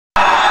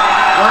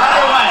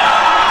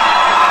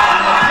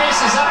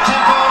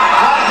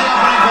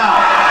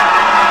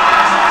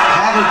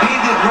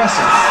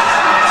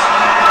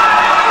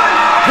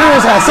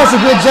Hearns had such a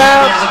good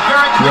jab.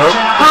 Yep.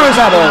 Hearns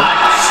had a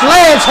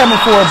sledgehammer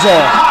for a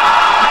jab.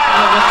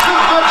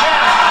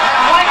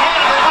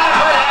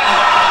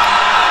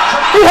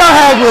 He hurt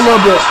Hagler a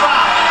little bit.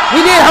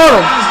 He did hurt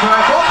him.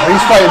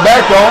 He's fighting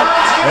back though.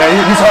 Yeah,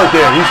 he's hurt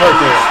there. He's hurt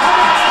there.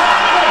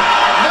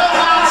 No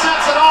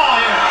nonsense at all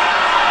here.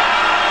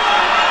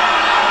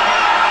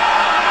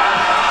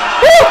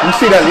 You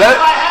see that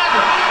left?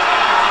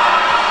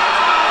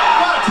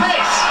 What a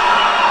pace.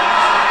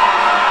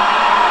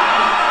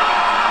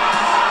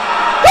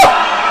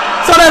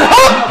 So that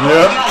hook.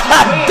 Yeah.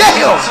 God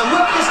damn.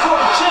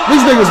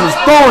 These niggas was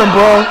throwing,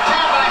 bro.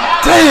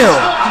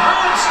 Damn.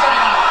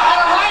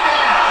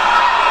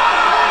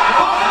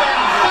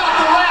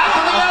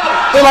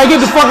 They're like,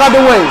 get the fuck out the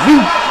way.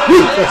 We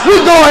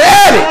going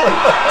at it.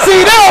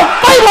 See, they don't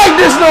fight like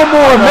this no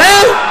more,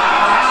 man.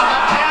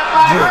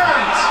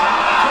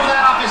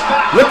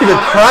 Look at the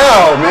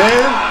crowd,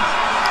 man.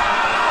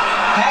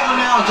 Hagler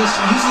now just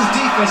uses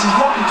defense. He's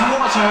walking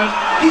towards her.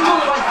 He's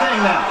doing the right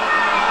thing now.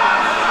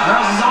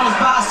 Hearns is on his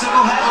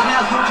bicycle. Hagler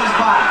now is going to his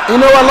body.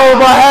 You know what I love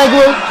about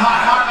Hagler?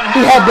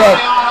 He had that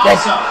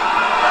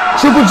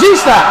Triple G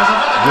style.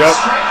 Yep.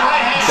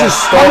 Just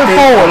coming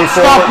forward,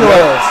 stop your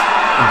ass.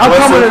 I'm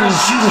coming to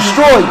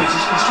destroy you.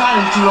 He's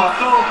trying to throw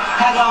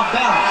Hagler off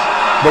balance.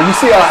 But you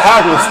see how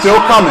Hagler's still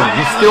coming.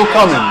 He's still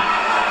coming.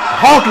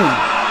 Hawking.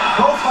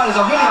 Both fighters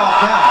are really off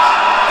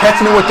balance.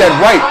 Catching it with that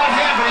right.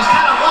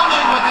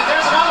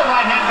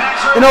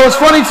 You know what's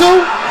funny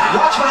too?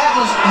 Watch for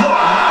Hagler's hook.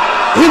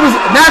 He was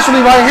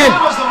naturally right-handed.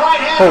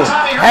 Oh,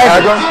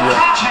 Hagler?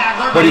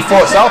 Yeah. But he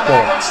fought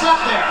southpaw.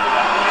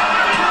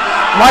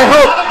 Right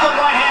hook.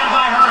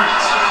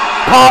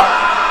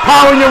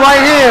 Power in your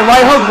right hand.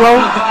 Right hook, bro.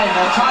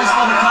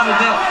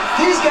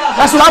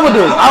 That's what I would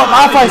do.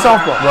 I'll fight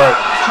southpaw. Right.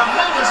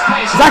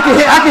 I can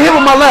hit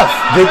with my left.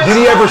 Did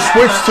he ever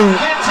switch to?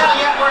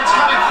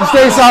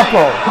 Stay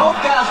southpaw. Both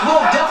guys will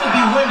definitely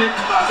be winded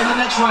in the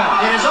next round.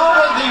 It is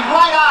over the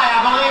right eye,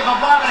 I believe, of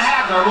Marvin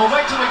Hagler. We'll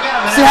wait till we get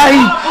him. See how he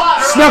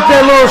snuck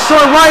that little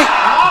short right?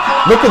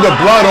 Look at the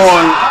blood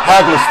on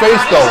Hagler's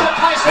face though,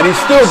 and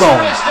he's still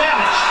going.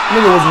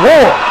 Nigga was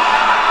war.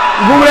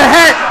 You remember that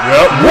hat?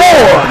 Yep.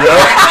 War.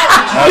 Yep.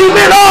 He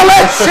meant all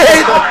that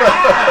shit.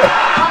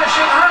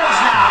 Punishing Hearns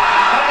now.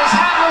 That is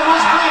Hagler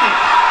who's bleeding.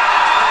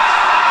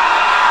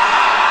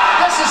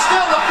 This is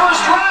still the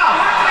first round.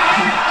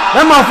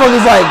 That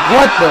motherfucker's like,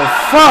 what the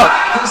fuck?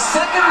 The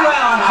second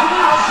round.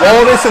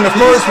 All this in the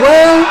first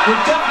round? Will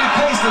definitely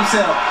pace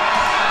themselves.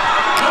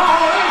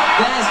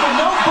 There's been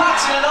no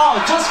boxing at all.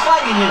 Just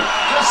fighting here.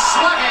 Just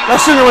slugging.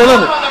 That's sugar ray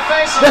limit.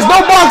 There's no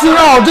boxing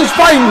at all. Just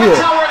fighting here.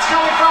 Tell where it's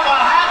coming from on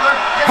Hagler.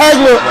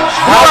 Hagler.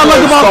 What I like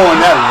Hagler's about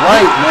throwing that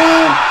right,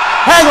 man.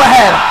 Hagler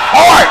had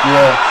heart.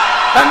 Yeah.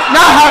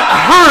 Not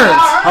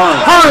Hearns.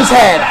 Hearns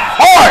had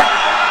heart.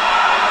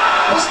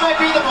 This may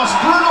be the most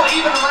brutal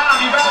even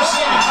round you've ever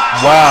seen in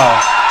boxing. Wow.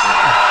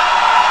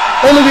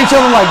 They look at each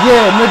other like,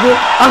 yeah, nigga,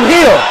 I'm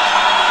here.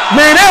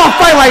 Man, they don't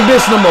fight like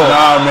this no more.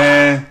 Nah,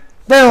 man.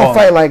 They don't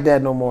fight like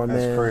that no more, man.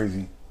 That's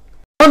crazy.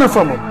 Running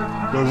from him.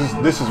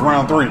 This is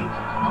round 3.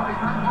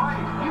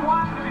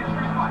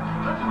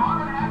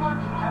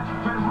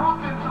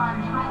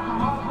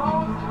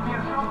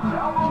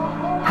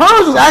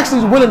 Hearns was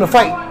actually winning the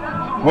fight.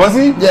 Was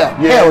he? Yeah.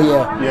 Hell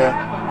yeah. Yeah.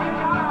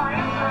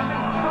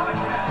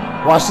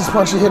 Watch this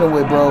punch he hit him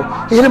with, bro.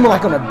 He hit him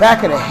like on the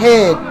back of the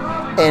head,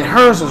 and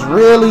Hearns was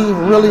really,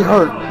 really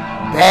hurt.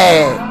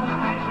 Bad.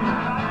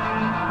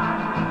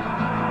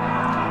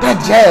 That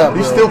jab,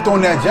 He's bro. still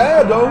throwing that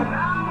jab, though.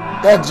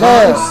 That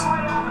jab.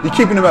 He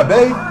keeping him at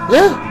bay.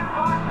 Yeah.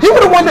 He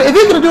would have won. If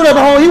he could have done that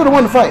the whole, he would have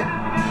won the fight.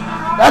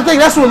 I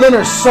think that's what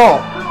Leonard saw.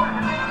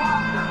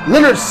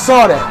 Leonard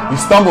saw that. He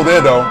stumbled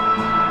there, though.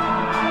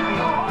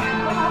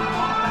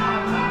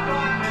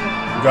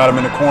 Got him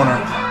in the corner.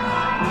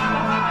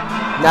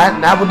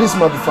 Not with this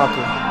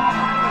motherfucker.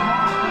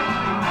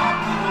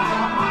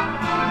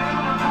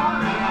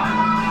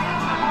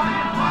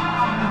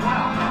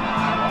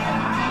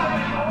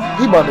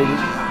 He about to.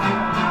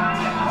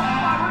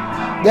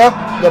 Yep,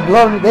 the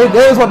blood. They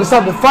was about to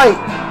start the fight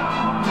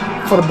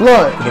for the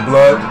blood. For the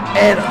blood.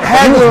 And He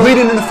Hagler was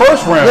bleeding in the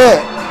first round. Yeah,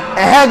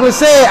 and Hagler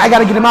said, "I got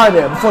to get him out of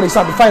there before they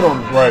start the fight on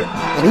me." Right.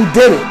 And he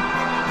did it.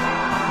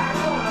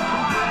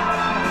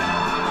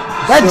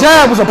 That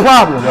jab was a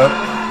problem. Yep.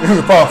 It was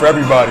a problem for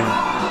everybody.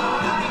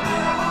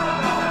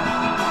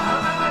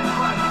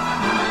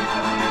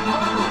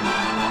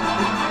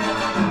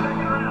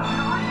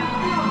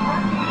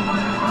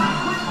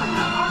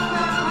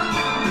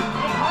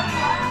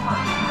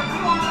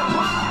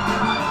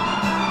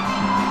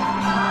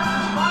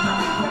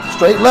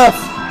 Straight left.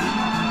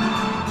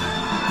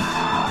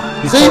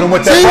 He caught him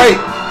with that right.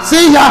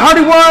 See how hurt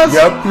he was?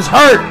 Yep. He was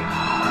hurt.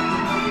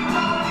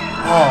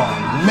 Oh,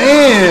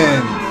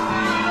 man.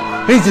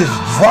 He just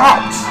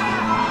dropped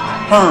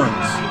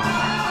Hearns.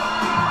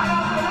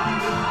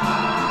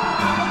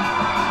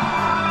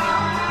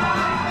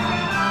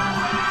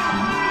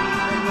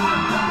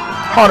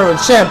 Harder and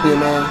champion,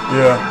 man.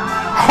 Yeah.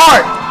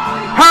 Hart.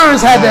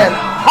 Hearns had that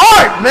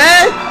heart,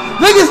 man.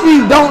 Niggas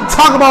don't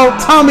talk about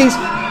Tommy's.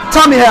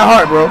 Tommy had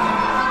heart, bro.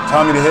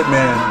 Tommy the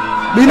Hitman.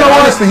 But you know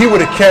what? Honestly, he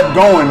would have kept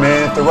going,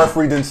 man, if the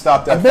referee didn't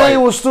stop that fight.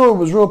 Emmanuel Stewart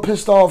was real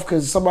pissed off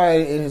because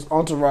somebody in his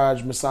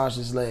entourage massaged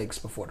his legs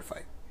before the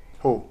fight.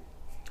 Who?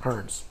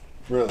 Hearns.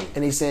 Really?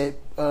 And he said,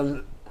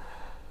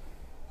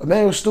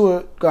 Emmanuel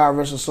Stewart, God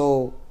rest his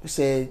soul, he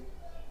said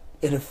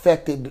it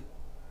affected,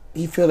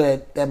 he feel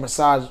that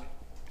massage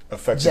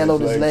affected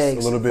jelloed his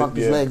legs, a little bit. fucked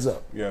his legs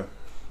up. Yeah.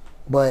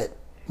 But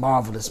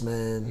marvelous,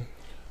 man.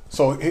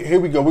 So here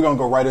we go. We're gonna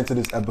go right into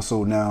this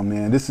episode now,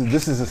 man. This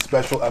is a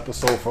special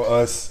episode for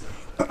us.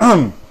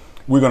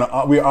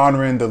 We're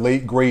honoring the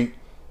late great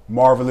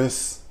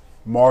marvelous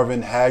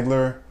Marvin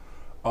Hagler,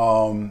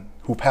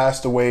 who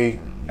passed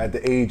away at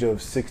the age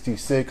of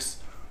 66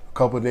 a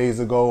couple of days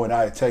ago. And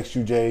I had texted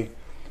you, Jay,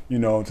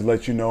 to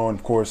let you know. And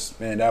of course,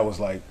 man, that was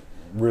like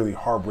really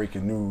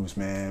heartbreaking news,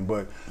 man.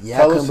 But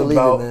tell us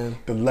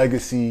about the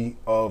legacy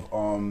of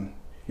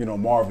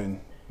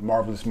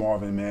Marvelous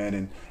Marvin,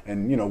 man,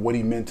 and what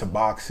he meant to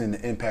boxing,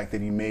 the impact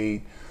that he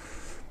made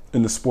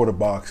in the sport of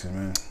boxing,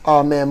 man.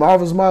 Oh man,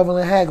 Marvelous Marvin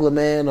Hagler,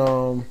 man.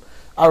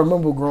 I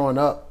remember growing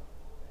up,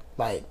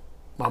 like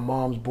my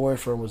mom's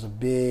boyfriend was a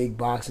big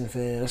boxing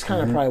fan. That's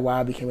kind of probably why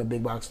I became a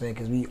big boxing fan,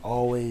 because we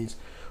always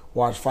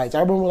watched fights.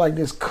 I remember like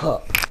this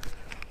cup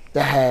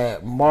that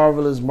had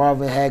Marvelous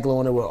Marvin Hagler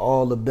on it with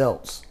all the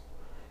belts.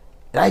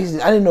 And I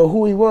didn't know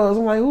who he was.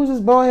 I'm like, who's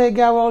this bald head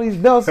guy with all these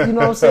belts? You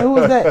know what I'm saying? Who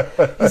is that?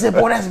 He said,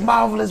 boy, that's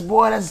marvelous,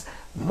 boy. That's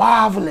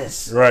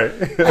marvelous. Right.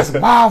 That's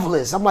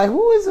marvelous. I'm like,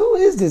 who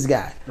is this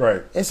guy?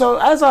 Right. And so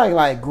as I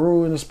like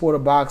grew in the sport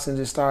of boxing,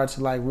 just started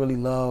to like really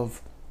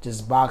love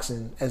just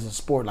boxing as a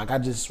sport. Like I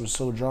just was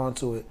so drawn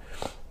to it.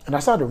 And I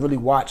started to really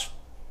watch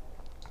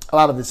a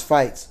lot of his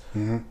fights.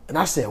 And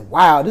I said,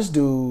 wow, this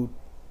dude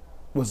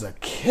was a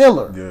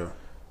killer. Yeah.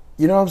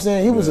 You know what I'm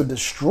saying? He was a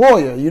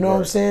destroyer. You know what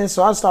I'm saying?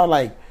 So I started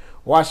like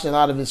watching a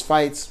lot of his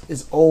fights,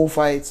 his old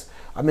fights.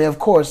 I mean, of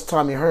course,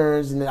 Tommy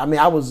Hearns. And I mean,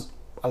 I was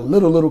a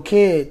little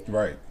kid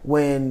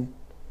when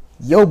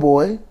Yo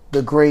Boy,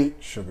 the great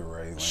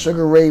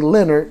Sugar Ray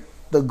Leonard,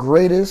 the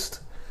greatest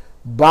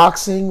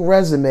boxing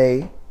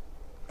resume,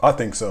 I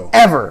think so,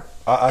 ever.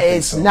 I think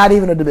it's so. not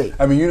even a debate.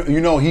 I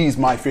mean, he's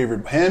my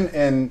favorite. Him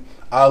and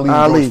Ali.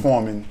 George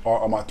Foreman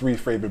are my three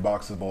favorite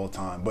boxers of all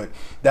time. But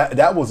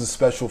that was a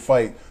special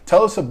fight.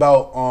 Tell us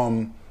about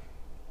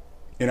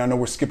and I know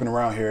we're skipping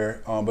around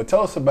here, but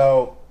tell us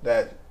about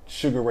that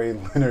Sugar Ray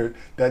Leonard,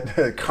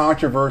 that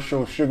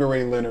controversial Sugar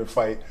Ray Leonard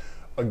fight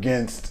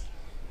against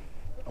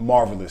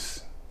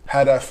Marvelous.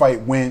 How that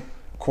fight went.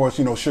 Of course,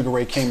 Sugar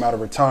Ray came out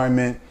of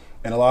retirement,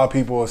 and a lot of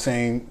people are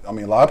saying, a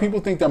lot of people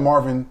think that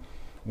Marvin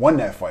won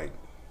that fight.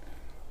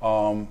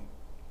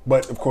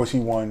 But of course he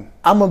won.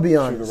 I'm gonna be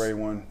honest. Sugar Ray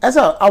won. That's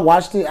how I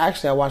watched it.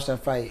 Actually, I watched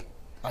that fight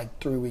like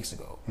 3 weeks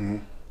ago.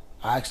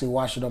 I actually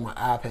watched it on my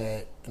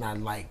iPad, and I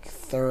like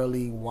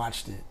thoroughly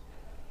watched it.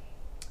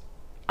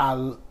 I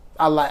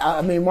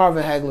mean,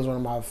 Marvin Hagler is one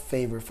of my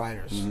favorite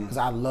fighters because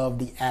I love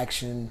the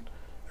action.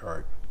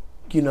 Right.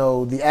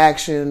 The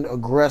action,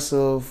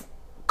 aggressive,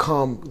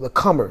 the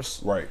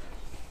comers. Right.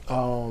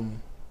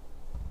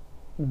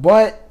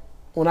 But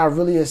when I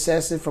really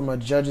assess it from a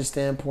judge's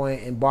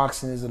standpoint, and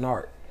boxing is an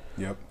art.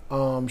 Yep.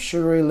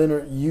 Sugar Ray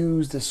Leonard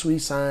used the sweet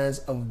science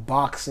of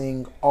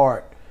boxing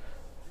art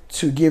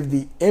to give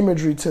the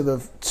imagery to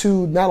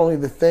not only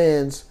the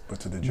fans but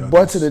to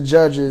the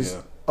judges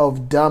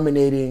of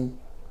dominating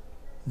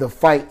the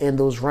fight in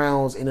those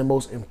rounds in the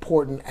most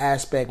important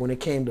aspect when it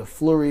came to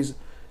flurries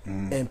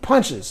and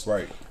punches.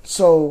 Right.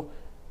 So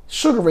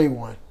Sugar Ray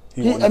won.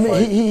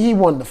 He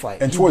won the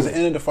fight. And towards the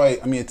end of the fight,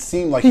 it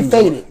seemed like he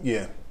faded.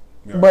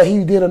 Right. But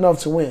he did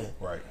enough to win.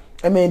 Right.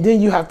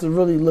 Then you have to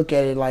really look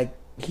at it like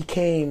he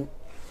came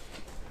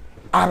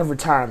out of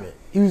retirement.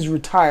 He was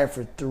retired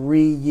for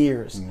 3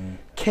 years.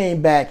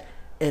 Came back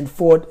and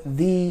fought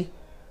the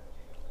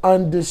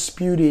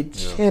undisputed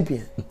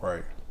champion.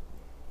 Right.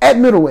 At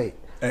middleweight.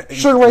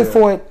 Sugar Ray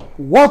fought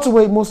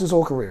welterweight most of his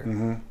whole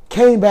career.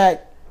 Came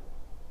back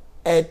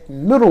at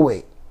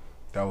middleweight.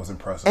 That was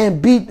impressive.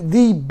 And beat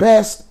the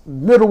best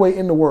middleweight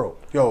in the world.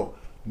 Yo,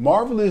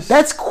 Marvelous.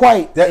 That's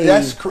quite.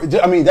 That's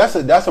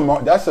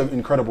an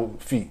incredible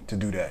feat to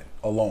do that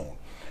alone.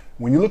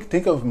 When you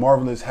think of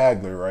Marvelous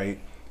Hagler, right?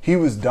 He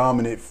was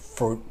dominant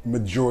for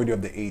majority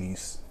of the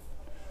 80s.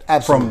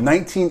 Absolutely. From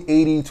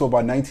 1980 to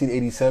about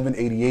 1987,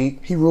 88.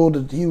 He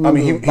ruled. He was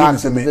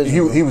the man.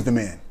 He was the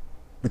man.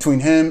 Between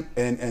him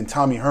and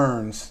Tommy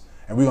Hearns,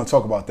 and we're gonna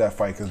talk about that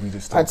fight because we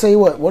just. I tell you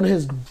what, one of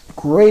his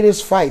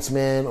greatest fights,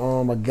 man.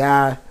 A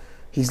guy,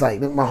 he's like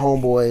my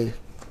homeboy.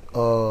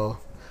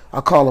 I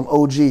call him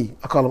OG.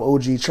 I call him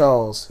OG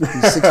Charles. He's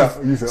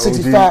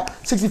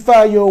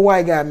 65-year-old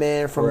white guy,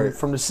 man,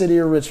 from the city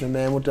of Richmond,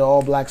 man, went to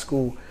all black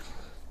school.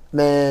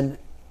 Man,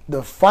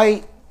 the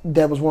fight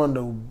that was one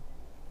of the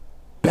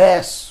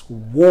best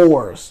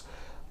wars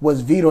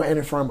was Vito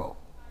Antuofermo.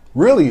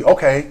 Really?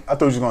 Okay. I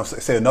thought you were going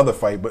to say another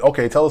fight, but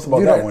okay, tell us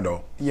about that one,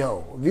 though.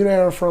 Yo, Vito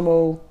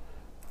Antuofermo,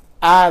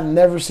 I've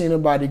never seen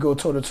anybody go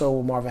toe-to-toe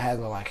with Marvin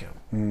Hagler like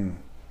him.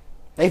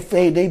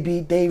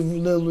 They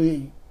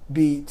literally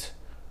beat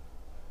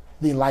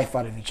the life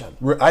out of each other.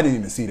 I didn't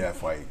even see that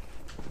fight.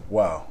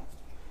 Wow.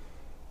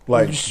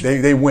 Like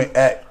they went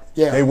at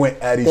each other. They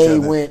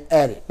went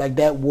at it. Like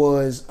that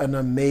was an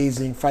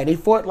amazing fight. They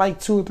fought like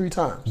 2 or 3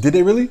 times. Did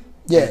they really?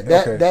 Yeah,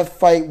 that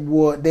fight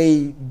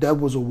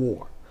was a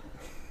war.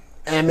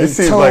 I mean, it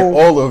seems like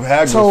all of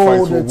Hagler's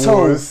fights were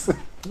wars.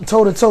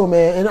 Toe to toe,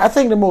 man. And I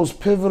think the most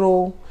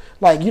pivotal,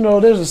 like, you know,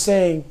 there's a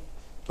saying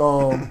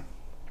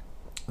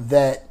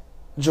that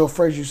Joe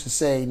Frazier used to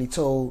say, and he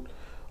told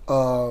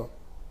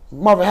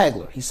Marvin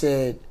Hagler, he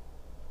said,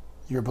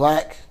 "You're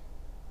black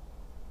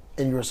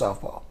and you're a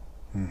southpaw.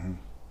 Mm-hmm.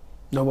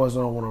 Nobody's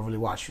gonna want to really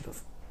watch you.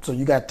 So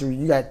you got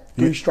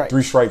three strikes.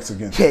 3 strikes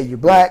against. Yeah, you're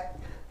black,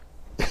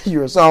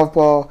 you're a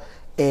southpaw,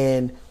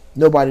 and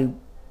nobody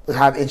would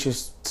have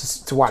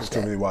interest to watch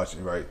that. Really watch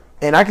it, right?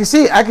 And I can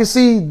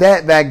see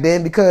that back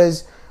then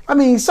because I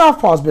mean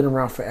southpaw's been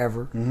around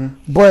forever, mm-hmm.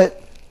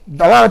 but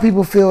a lot of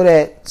people feel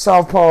that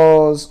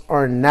southpaws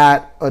are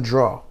not a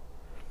draw.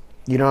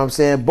 You know what I'm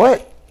saying?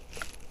 But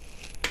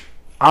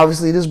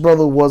obviously, this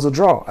brother was a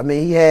draw. I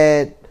mean, he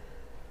had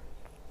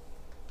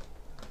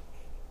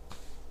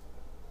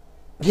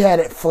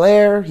that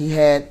flair. He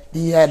had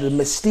the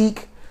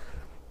mystique.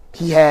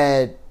 He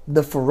had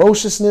the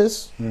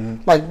ferociousness.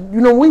 Mm-hmm. Like,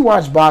 you know, we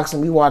watch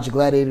boxing, we watch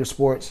gladiator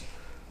sports.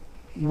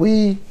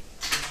 We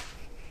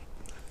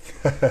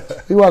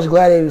watch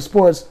gladiator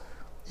sports.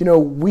 You know,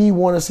 we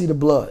want to see the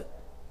blood.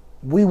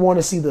 We want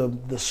to see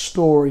the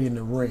story in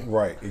the ring.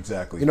 Right,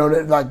 exactly. You know,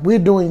 like we're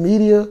doing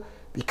media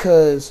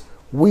because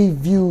we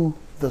view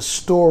the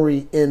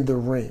story in the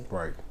ring.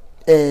 Right.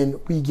 And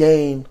we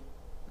gain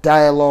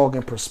dialogue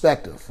and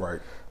perspective. Right.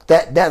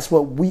 That's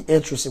what we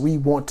interested. We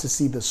want to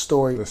see the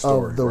story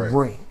of the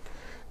ring.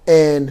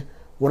 And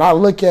when I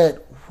look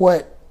at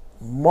what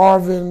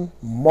Marvin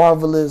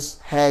Marvelous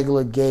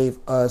Hagler gave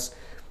us,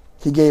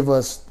 he gave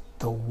us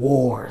the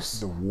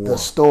wars, the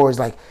stories.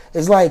 Like,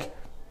 it's like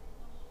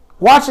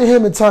watching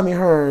him and Tommy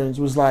Hearns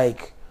was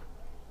like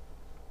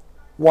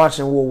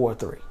watching World War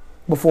III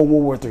before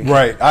World War III.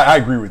 Right, I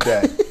agree with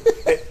that.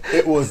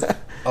 it was a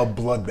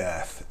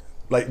bloodbath.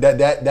 Like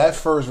that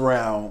first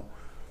round.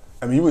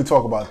 I mean, you would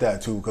talk about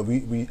that too because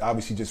we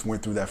obviously just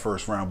went through that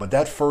first round. But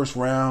that first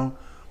round,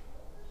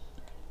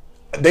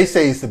 they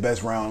say it's the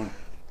best round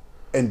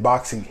in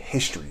boxing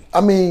history.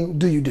 I mean,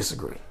 do you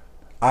disagree?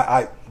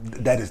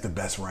 That is the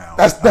best round.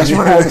 That's the best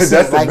round.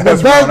 That's like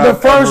the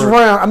first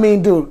round. I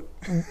mean, dude,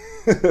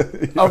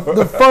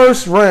 the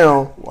first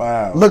round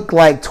looked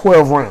like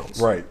 12 rounds.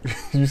 Right.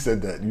 You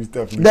said that. You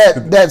definitely said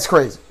that. That's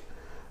crazy.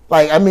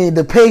 Like, I mean,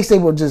 the pace they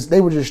were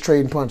just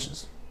trading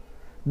punches.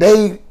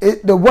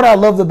 What I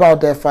loved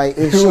about that fight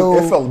is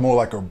it felt more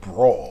like a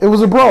brawl. It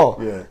was a brawl.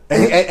 Yeah.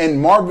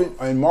 And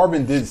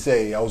Marvin did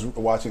say, I was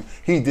watching,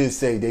 he did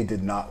say they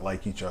did not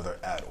like each other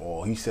at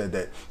all. He said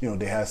that, you know,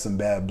 they had some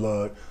bad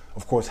blood.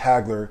 Of course,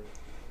 Hagler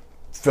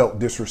felt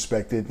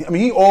disrespected. I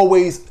mean, he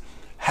always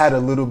had a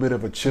little bit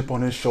of a chip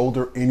on his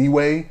shoulder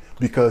anyway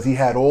because he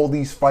had all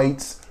these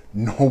fights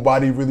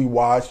nobody really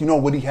watched. You know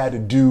what he had to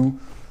do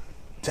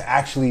to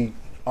actually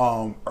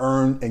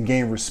earn and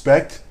gain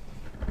respect?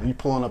 Are you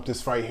pulling up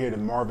this fight here, the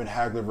Marvin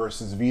Hagler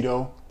versus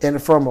Vito?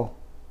 Infermo.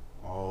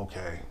 Oh,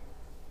 okay.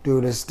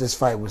 Dude, this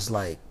fight was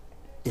like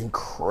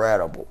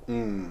incredible.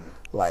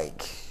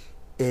 Like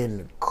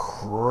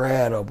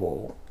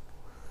incredible.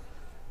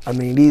 I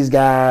mean, these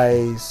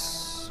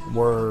guys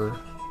were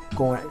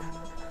going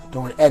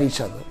at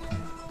each other.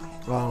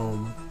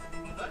 We'll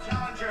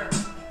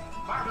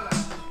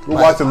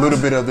watch a little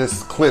bit of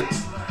this clip.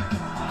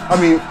 I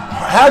mean,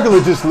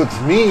 Hagler just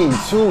looks mean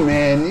too,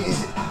 man.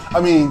 I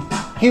mean,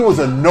 he was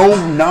a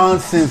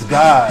no-nonsense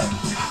guy.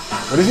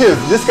 But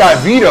this guy,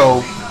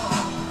 Vito.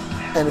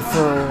 And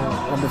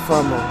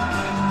Infermo.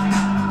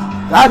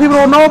 A lot of people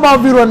don't know about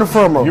Vito and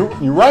Infermo.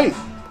 You're right.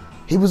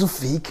 He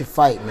could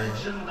fight, man.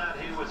 That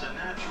he was a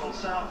natural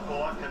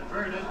southpaw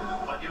converted,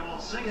 but you will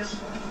see it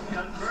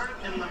convert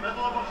in the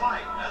middle of a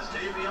fight as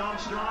Davey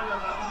Armstrong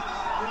of the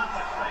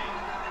Olympic fame.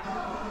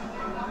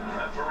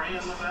 Referee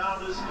in the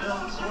bout is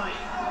Mills Lane.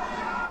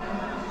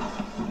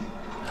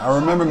 I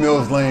remember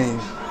Mills Lane.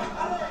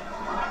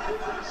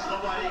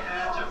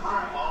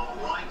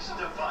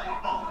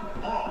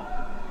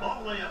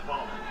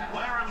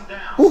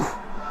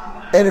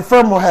 And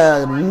Infermo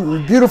had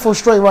a beautiful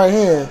straight right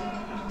hand.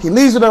 He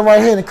leads with that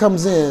right hand and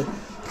comes in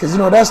because, you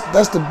know, that's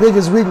the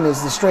biggest weakness,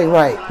 the straight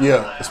right.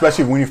 Yeah,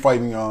 especially when you're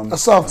fighting a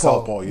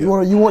southpaw.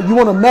 Yeah. You want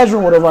to measure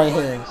with a right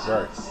hand.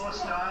 Right.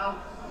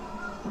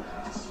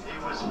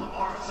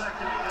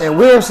 And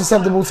we're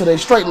susceptible to their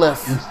straight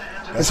left.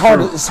 It's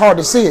hard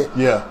to see it.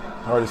 Yeah,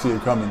 hard to see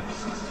it coming.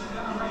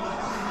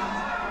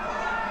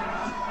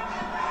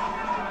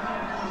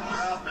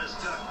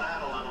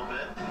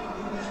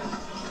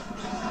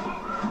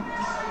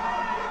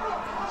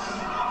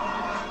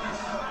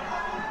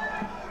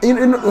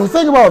 And the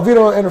thing about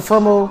Vito and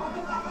Infermo,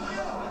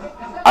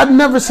 I've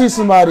never seen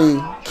somebody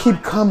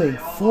keep coming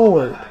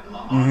forward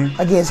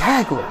against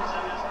Hagler.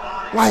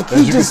 Like,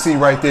 as you can see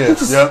right there.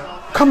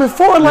 Coming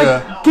forward,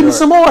 like getting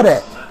some more of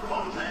that.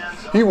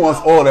 He wants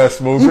all that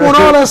smoke. He want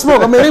all that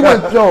smoke. I mean,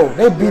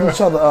 they beat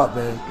each other up,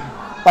 man.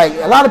 Like,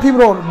 a lot of people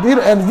don't beat,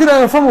 and Vito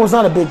Antuofermo was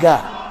not a big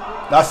guy.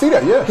 I see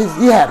that, yeah.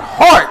 He had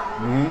heart.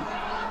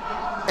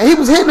 And he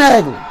was hitting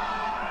Hagler.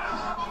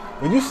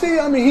 And you see,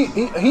 I mean,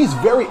 he's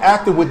very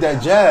active with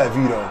that jab,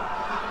 Vito.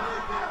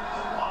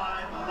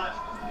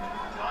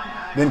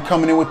 Then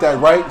coming in with that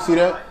right, see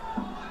that?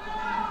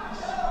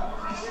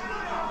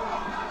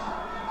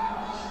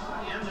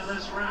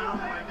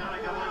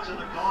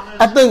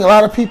 I think a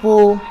lot of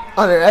people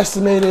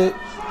underestimated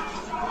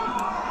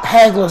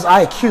Hagler's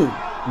IQ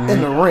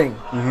in the ring.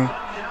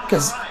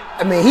 Because,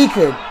 I mean, he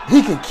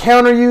could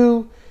counter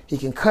you. He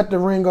can cut the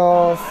ring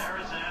off.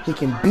 He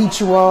can beat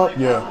you up.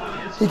 Yeah.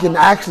 He can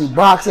actually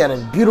box. He had a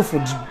beautiful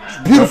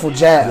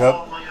jab.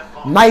 Yep.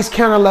 Nice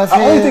counter left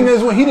hand. The only thing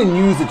is, when he didn't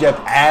use the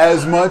jab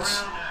as much,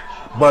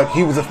 but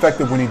he was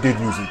effective when he did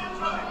use it.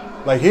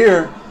 Like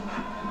here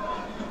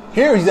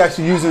he's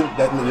actually using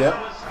that. Yep.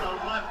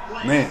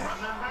 Man,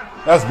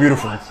 that's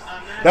beautiful.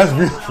 That's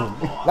beautiful.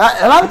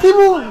 A lot of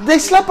people, they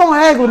slept on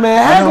Hagler,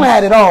 man. Hagler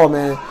had it all,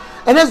 man.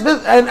 And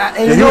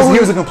he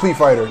was a complete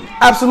fighter.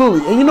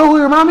 Absolutely. And you know who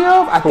he remind me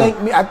of?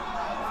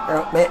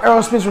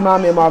 Errol Spence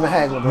remind me of Marvin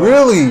Hagler, bro.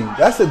 Really?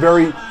 That's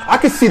I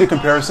could see the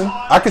comparison.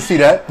 I could see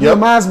that. He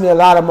reminds me a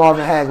lot of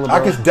Marvin Hagler, bro. I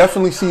could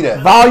definitely see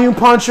that. Volume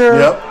puncher.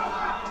 Yep.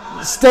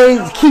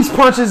 Keeps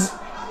punches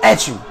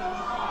at you.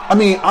 I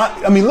mean,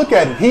 look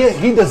at it.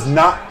 He does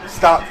not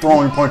stop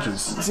throwing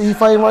punches. See, he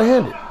fighting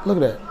right-handed. Look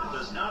at that.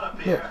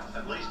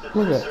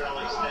 Look at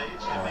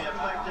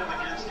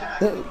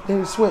that.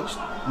 They switched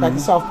back to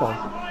southpaw.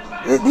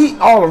 He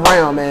all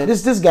around, man.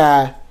 This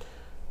guy,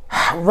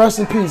 rest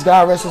in peace,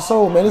 God rest his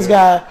soul, man. This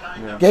guy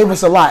gave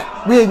us a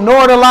lot. We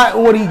ignored a lot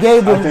of what he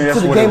gave to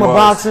the game of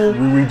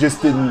boxing. We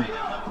just didn't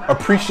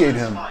appreciate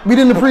him. We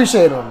didn't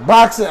appreciate him.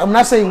 Boxing. I'm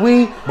not saying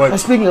we, but I'm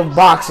speaking of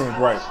boxing.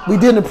 Right. We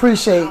didn't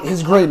appreciate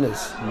his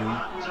greatness.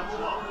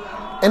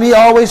 And he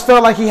always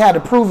felt like he had to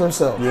prove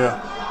himself. Yeah.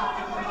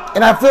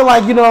 And I feel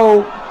like,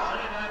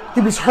 he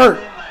was hurt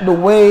the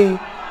way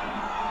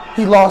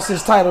he lost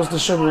his titles to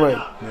Sugar Ray.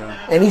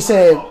 Yeah. And he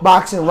said,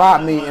 boxing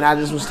robbed me, and I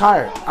just was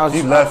tired.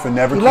 He left and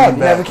never came back. He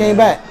never came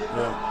back.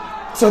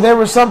 Yeah. So there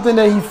was something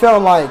that he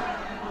felt like,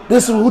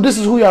 this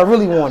is who I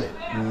really wanted.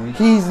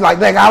 He's like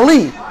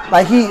Ali.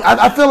 Like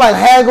I feel like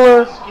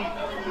Hagler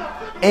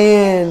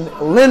and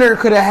Leonard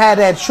could have had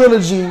that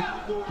trilogy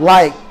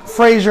like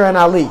Frazier and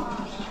Ali.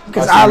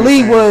 Because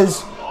Ali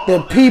was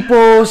the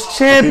people's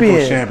champion. The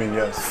people's champion,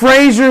 yes.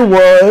 Frazier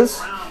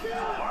was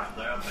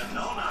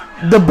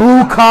the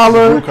blue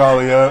collar,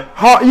 yeah.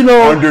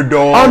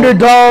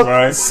 Underdog,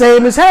 right.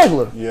 Same as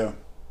Hagler. Yeah.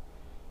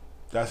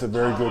 That's a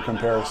very good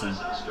comparison.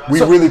 We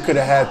really could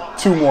have had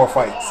 2 more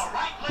fights.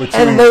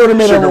 And they would have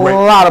made a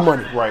lot of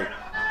money. Right.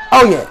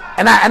 Oh yeah.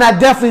 And I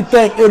definitely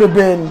think it would have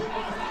been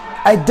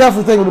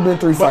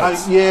 3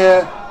 fights.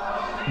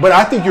 But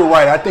I think you're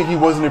right. I think he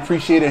wasn't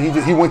appreciated.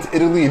 He went to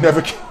Italy and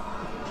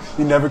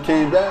never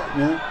came back,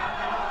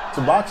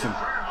 to boxing.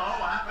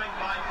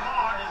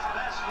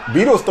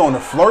 Vito's throwing a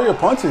flurry of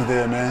punches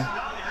there, man.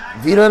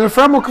 Vito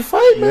Antuofermo could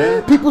fight,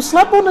 man. Yeah. People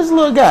slept on this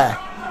little guy.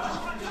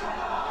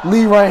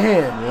 Lead right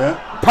hand.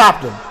 Yeah.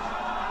 Popped him.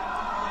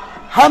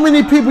 How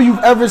many people you've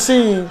ever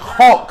seen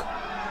Hulk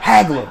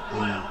Hagler?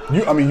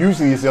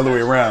 Usually it's the other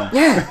way around.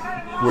 Yeah.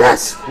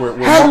 Yes.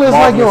 Hagler's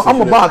like, I'm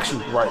going to box you.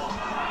 Right.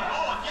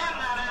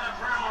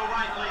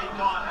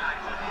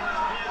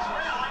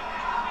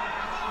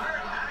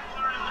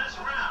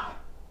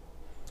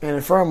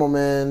 Antuofermo,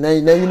 man. Now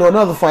you know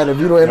another fighter,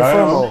 Vito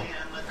Antuofermo.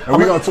 And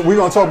we're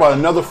gonna talk about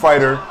another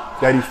fighter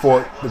that he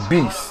fought, the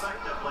Beast.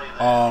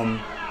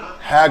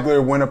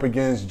 Hagler went up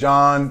against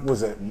John,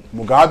 was it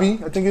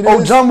Mugabe? I think it is.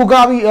 Oh, John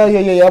Mugabe.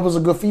 Yeah. That was a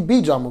good feat.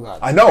 Beat John Mugabe.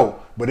 I know,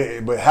 but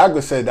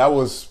Hagler said that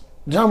was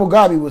John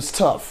Mugabe was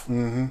tough.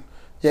 Mm-hmm.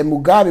 Yeah,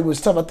 Mugabe was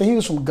tough. I think he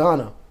was from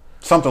Ghana.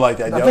 Something like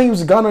that. I think he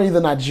was Ghana or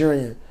either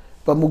Nigerian,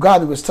 but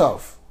Mugabe was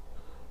tough.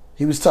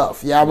 He was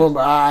tough. Yeah, I remember.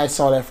 I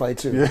saw that fight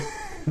too. Yeah.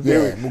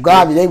 Yeah,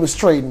 Mugabe, they was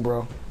trading,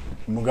 bro.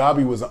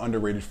 Mugabe was an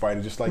underrated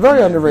fighter, just like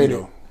very underrated,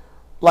 Vito.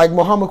 Like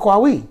Muhammad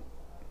Qawi.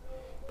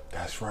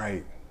 That's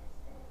right.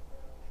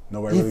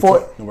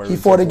 He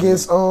fought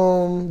against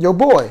your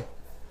boy.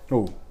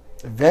 Who?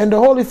 Vander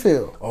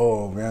Holyfield.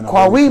 Oh, Vander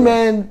Qawi, Holyfield.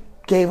 man,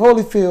 gave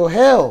Holyfield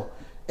hell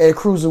at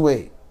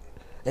cruiserweight,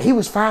 and he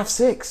was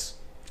 5'6".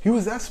 He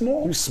was that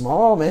small. He was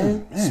small,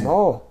 man.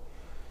 Small.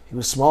 He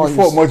was small. He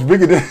fought much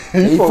bigger than.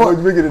 He fought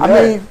much bigger than that.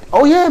 I mean,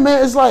 oh yeah,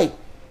 man. It's like.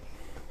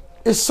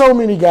 It's so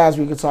many guys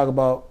we could talk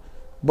about,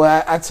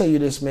 but I tell you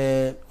this,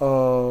 man,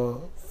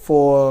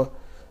 for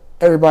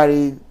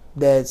everybody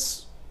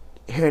that's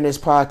hearing this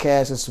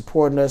podcast and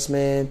supporting us,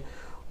 man,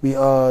 we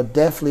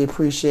definitely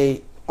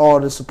appreciate all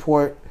the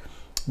support.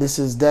 This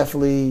is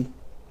definitely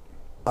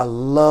a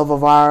love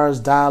of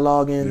ours,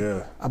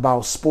 dialoguing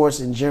about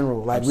sports in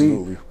general. Like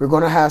we're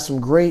going to have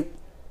some great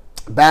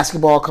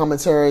basketball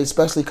commentary,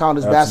 especially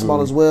college basketball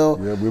as well.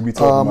 Yeah, we'll be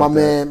talking about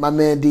that. My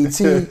man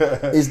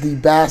DT is the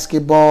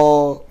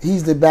basketball.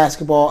 He's the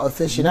basketball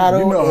aficionado.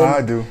 You know how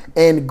I do.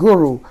 And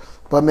guru.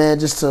 But man,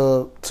 just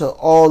to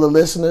all the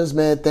listeners,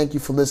 man, thank you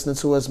for listening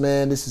to us,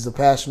 man. This is a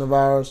passion of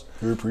ours.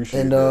 We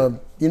appreciate it. And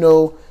you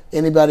know,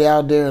 anybody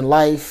out there in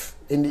life,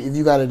 and if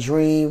you got a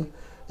dream,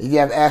 if you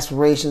have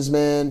aspirations,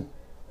 man,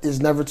 it's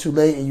never too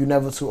late and you're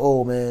never too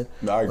old, man.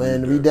 I agree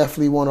and we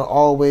definitely want to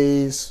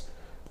always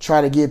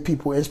try to give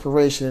people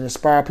inspiration and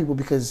inspire people,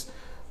 because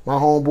my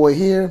homeboy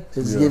here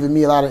has given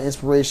me a lot of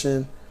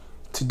inspiration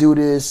to do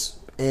this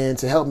and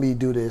to help me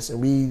do this.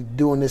 And we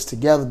doing this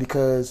together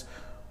because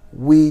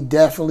we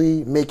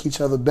definitely make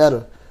each other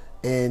better.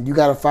 And you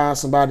got to find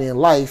somebody in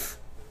life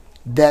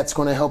that's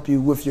going to help you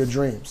with your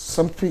dreams.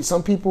 Some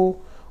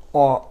people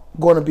are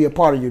going to be a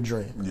part of your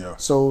dream. Yeah.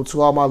 So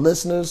to all my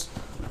listeners,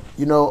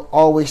 you know,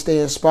 always stay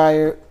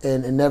inspired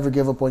and never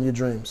give up on your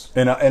dreams.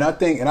 And I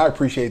think, and I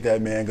appreciate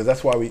that, man, because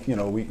that's why we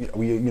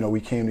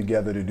came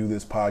together to do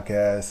this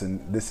podcast.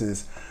 And this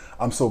is,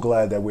 I'm so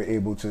glad that we're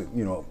able to,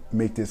 you know,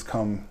 make this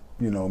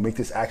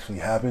actually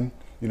happen.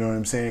 You know what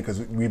I'm saying? Because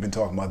we've been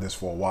talking about this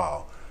for a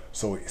while.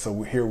 So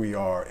here we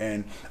are.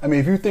 And I mean,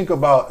 if you think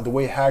about the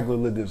way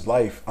Hagler lived his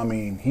life, I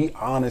mean, he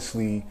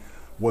honestly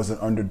was an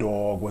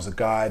underdog, was a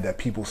guy that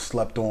people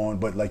slept on.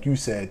 But like you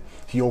said,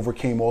 he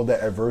overcame all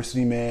that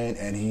adversity, man.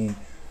 And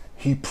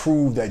he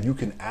proved that you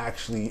can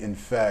actually, in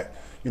fact,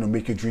 you know,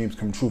 make your dreams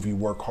come true if you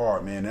work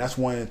hard, man. And that's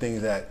one of the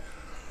things that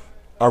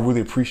I really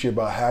appreciate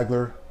about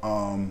Hagler.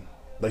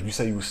 Like you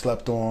said, he was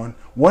slept on.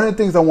 One of the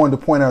things I wanted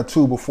to point out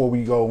too before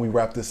we go and we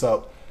wrap this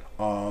up,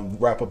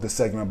 wrap up the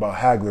segment about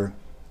Hagler.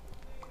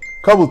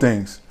 Couple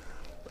things.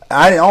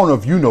 I don't know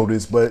if you know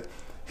this, but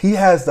he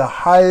has the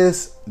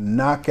highest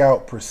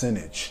knockout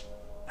percentage.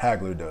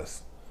 Hagler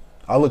does.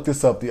 I looked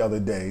this up the other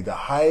day. The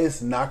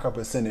highest knockout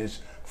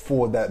percentage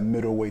for that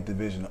middleweight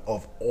division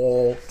of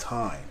all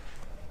time,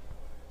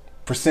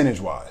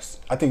 percentage-wise.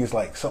 I think it's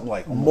like something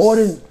like more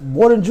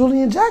than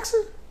Julian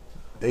Jackson.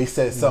 They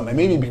said something,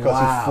 maybe because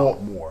he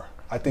fought more.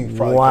 I think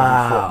probably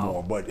because he fought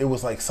more, but it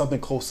was like something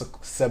close to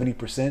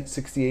 70%,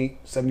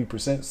 68,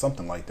 70%,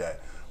 something like that.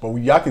 But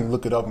y'all can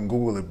look it up and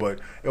Google it, but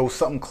it was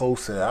something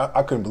close to that.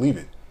 I couldn't believe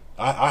it.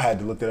 I had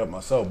to look that up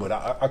myself, but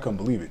I couldn't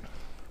believe it.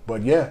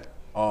 But yeah,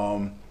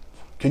 can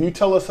you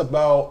tell us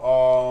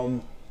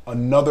about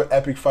another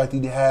epic fight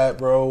that he had,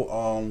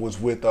 bro? Was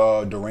with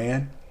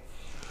Duran.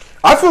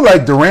 I feel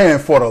like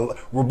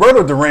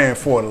Roberto Duran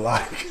fought a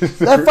lot.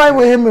 That fight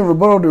with him and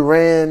Roberto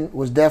Duran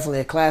was definitely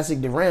a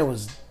classic. Duran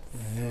was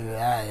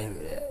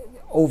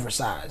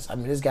oversized. I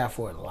mean, this guy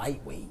fought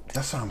lightweight.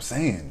 That's what I'm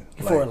saying.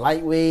 He fought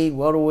lightweight,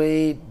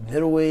 welterweight,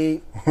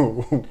 middleweight.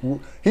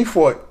 He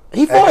fought.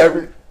 He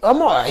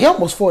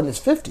almost fought in his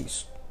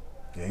 50s.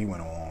 Yeah, he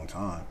went a long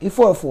time. He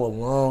fought for a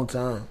long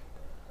time.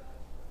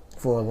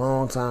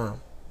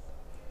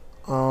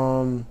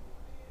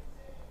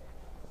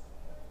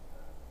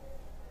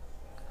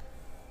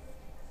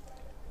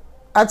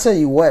 I tell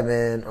you what,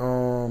 man.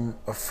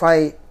 A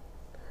fight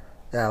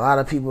that a lot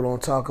of people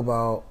don't talk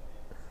about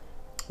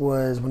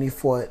was when he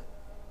fought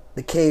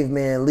the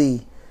Caveman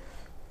Lee.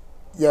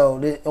 Yo,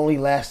 it only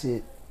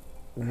lasted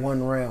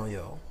one round,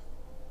 yo.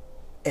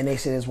 And they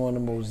said it's one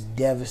of the most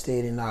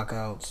devastating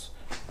knockouts.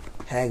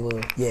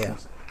 Hagler, yeah.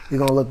 We're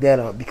going to look that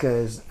up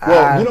because you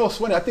know, it's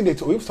funny. I think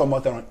we was talking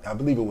about that on, I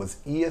believe it was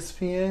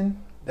ESPN,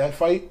 that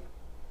fight.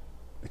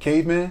 The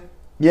Caveman.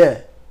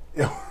 Yeah.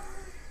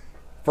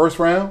 First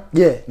round?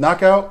 Yeah.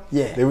 Knockout?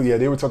 Yeah.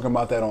 They were talking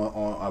about that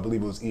on I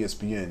believe it was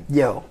ESPN.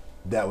 Yo.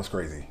 That was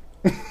crazy.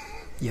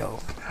 Yo.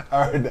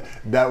 All right,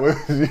 that was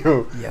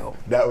Yo.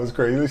 That was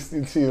crazy.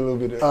 Let's see a little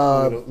bit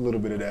of little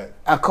bit of that.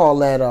 I call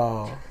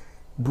that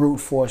brute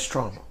force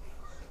trauma.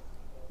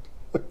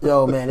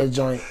 Yo, man, that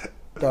joint,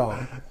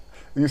 dog.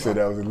 You said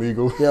that was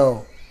illegal.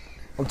 Yo,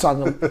 I'm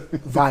talking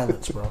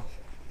violence, bro.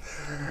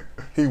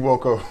 He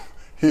woke up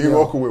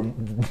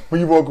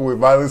with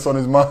violence on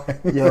his mind.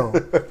 Yo.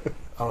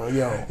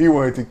 He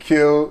wanted to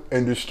kill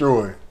and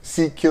destroy.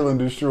 Seek, kill, and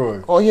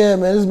destroy. Oh, yeah,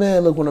 man. This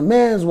man, look, when a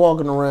man's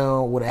walking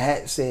around with a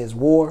hat that says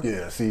war,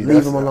 yeah, see,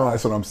 leave him alone.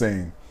 That's what I'm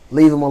saying.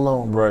 Leave him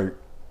alone. Bro. Right.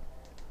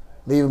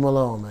 Leave him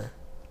alone, man.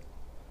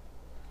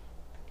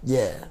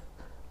 Yeah.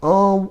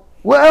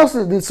 What else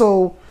is this?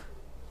 So,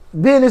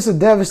 being it's a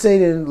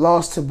devastating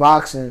loss to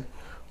boxing,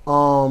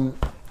 I'm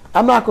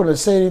not going to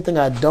say anything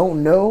I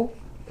don't know,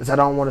 because I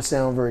don't want to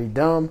sound very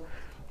dumb.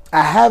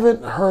 I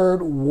haven't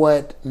heard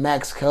what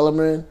Max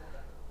Kellerman.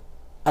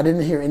 I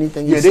didn't hear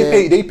anything he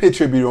said. They paid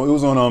tribute. It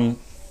was on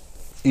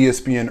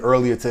ESPN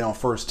earlier today on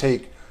First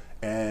Take,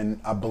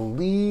 and I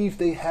believe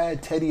they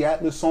had Teddy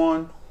Atlas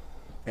on,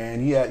 and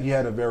he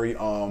had a very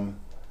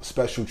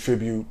special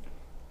tribute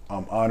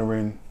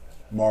honoring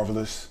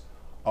Marvelous.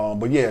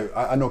 But yeah,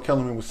 I know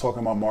Kellerman was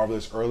talking about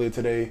Marvelous earlier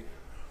today,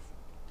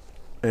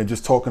 and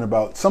just talking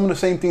about some of the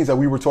same things that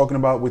we were talking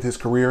about with his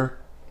career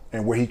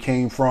and where he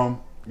came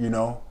from. You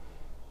know.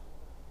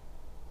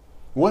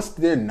 What's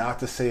there not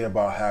to say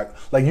about Hagler?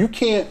 Like, you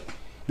can't,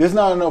 there's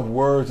not enough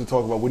words to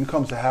talk about when it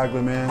comes to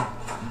Hagler, man.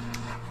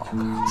 Oh,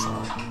 God,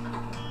 sorry.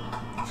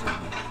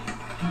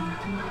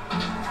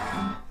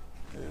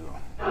 There you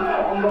go.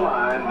 On the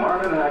line,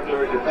 Marvin Hagler.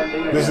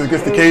 This is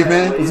against the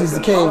Caveman? This is the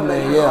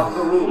Caveman, yeah.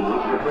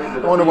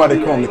 I wonder why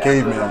they call him the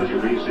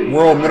Caveman.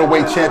 World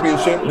Middleweight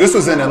Championship. This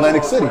was in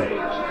Atlantic City.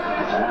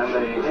 And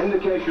the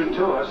indication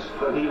to us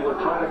that he would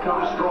try to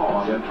come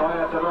strong and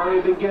try at the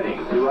very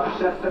beginning to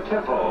upset the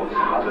tempo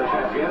of the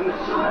champion.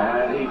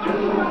 And he just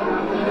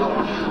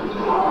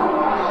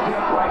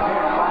right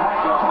hand by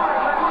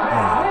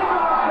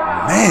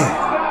Man.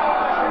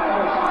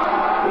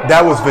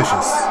 That was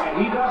vicious.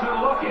 He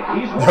doesn't look it.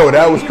 He's Yo,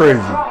 that was crazy.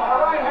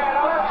 right hand,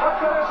 a left hook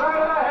to the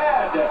side of the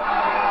head.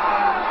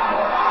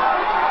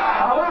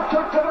 A left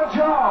hook to the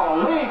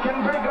jaw. Lee can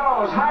be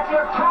goes.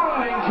 Hagler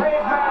pounding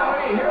Caveman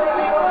Lee here in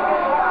the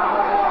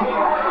opening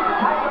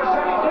round. Hagler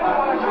said he didn't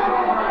want it to go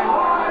very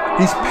long.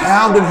 He's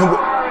pounding him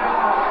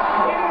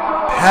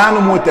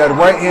with that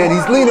right hand.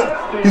 He's leaning.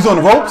 He's on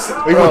the ropes.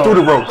 Or he went through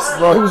the ropes.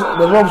 Bro,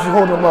 the ropes were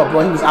holding him up,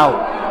 bro. He was out.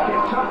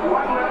 It took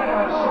 1 minute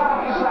and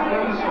 7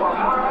 seconds for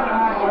Marvin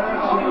Hagler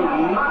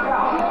to knock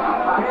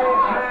out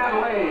Caveman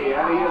Lee.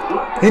 And he is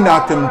looking He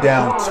knocked him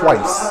down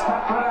twice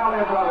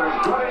Finale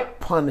brothers. Good.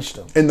 Punished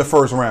him. in the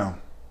first round.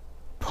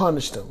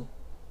 Punished him.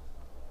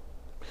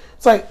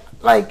 It's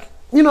like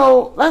you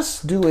know,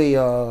 let's do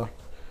a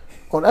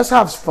let's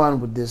have fun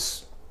with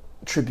this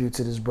tribute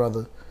to this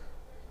brother.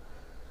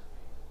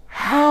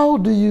 How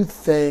do you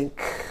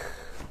think?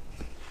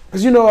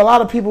 Because you know, a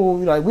lot of people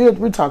like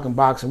we're talking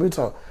boxing.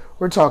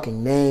 We're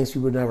talking names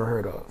people never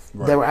heard of.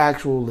 Right. They were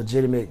actual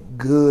legitimate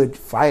good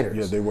fighters.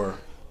 Yeah, they were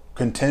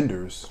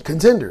contenders.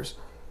 Contenders.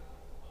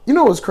 You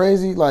know what's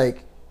crazy?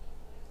 Like,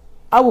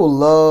 I would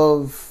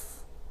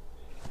love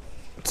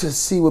to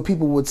see what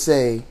people would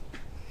say.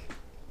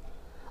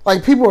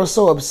 Like, people are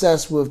so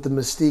obsessed with the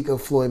mystique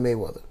of Floyd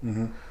Mayweather.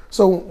 Mm-hmm.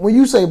 So when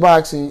you say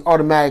boxing,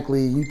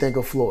 automatically you think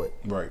of Floyd.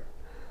 Right.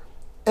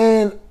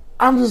 And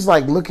I'm just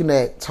like looking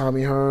at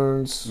Tommy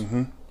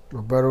Hearns,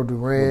 Roberto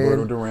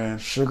Duran,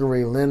 Sugar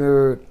Ray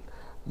Leonard,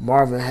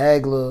 Marvin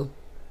Hagler.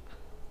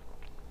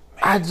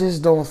 I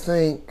just don't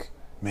think.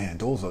 Man,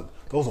 those are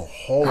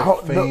Hall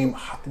of Fame.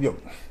 Yo,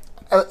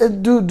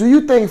 Do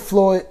you think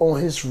Floyd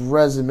on his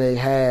resume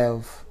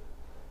have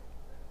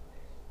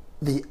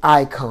the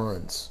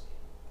icons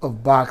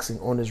of boxing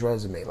on his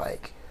resume?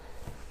 Like,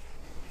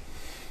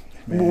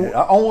 man,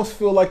 I almost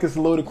feel like it's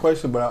a loaded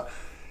question, but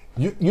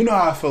you know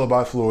how I feel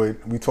about Floyd.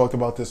 We talked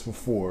about this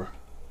before.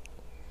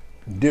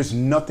 There's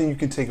nothing you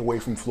can take away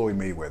from Floyd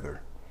Mayweather.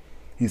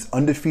 He's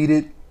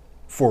undefeated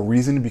for a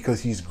reason,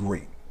 because he's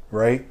great,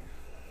 right?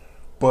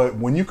 But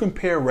when you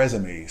compare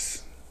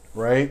resumes,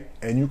 right,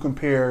 and you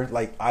compare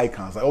like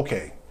icons, like,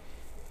 okay,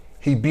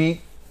 he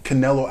beat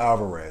Canelo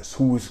Alvarez,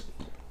 who is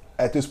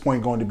at this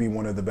point going to be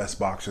one of the best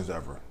boxers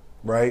ever,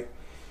 right?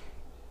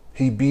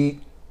 He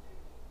beat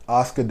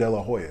Oscar De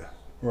La Hoya,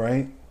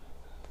 right?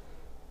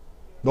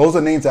 Those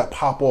are names that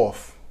pop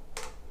off.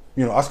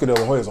 You know, Oscar De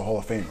La Hoya is a Hall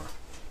of Famer,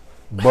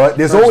 but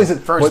there's always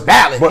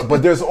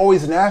but there's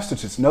always an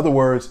asterisk. In other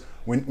words,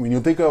 when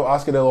you think of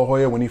Oscar De La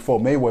Hoya when he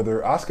fought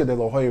Mayweather, Oscar De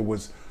La Hoya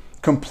was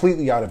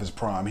completely out of his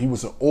prime. He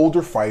was an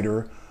older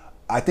fighter.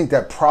 I think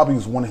that probably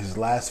was one of his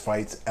last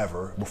fights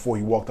ever before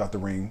he walked out the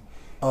ring.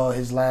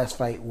 his last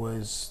fight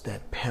was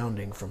that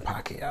pounding from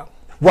Pacquiao.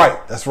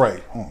 Right, that's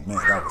right. Oh man,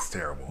 that was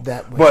terrible.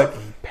 That was but a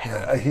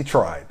pound. He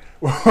tried.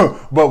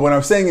 But what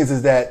I'm saying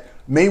is that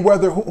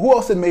Mayweather. Who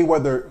else did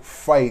Mayweather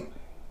fight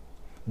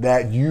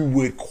that you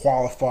would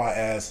qualify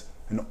as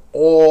an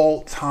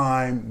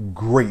all-time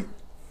great,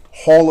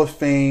 Hall of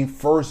Fame,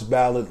 first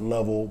ballot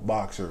level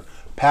boxer?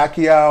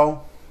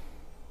 Pacquiao.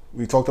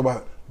 We talked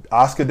about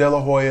Oscar De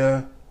La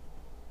Hoya.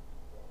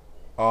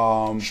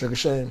 Sugar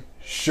Shane.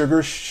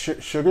 Sugar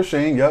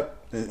Shane. Yep.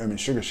 I mean,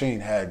 Sugar Shane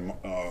had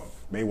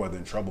Mayweather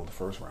in trouble the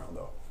first round,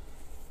 though.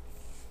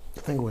 I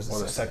think it was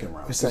the second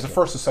round. It was the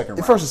first or second round.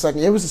 The first or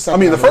second. It was the second.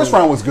 I mean, the first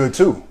round was good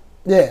too.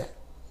 Yeah,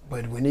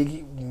 but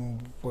when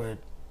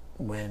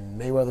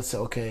Mayweather said,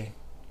 "Okay,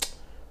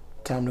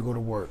 time to go to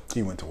work,"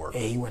 he went to work.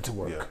 And he went to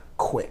work Yeah.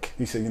 quick.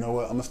 He said, "You know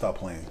what? I'm gonna stop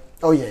playing."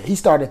 Oh yeah, he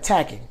started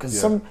attacking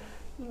because Yeah.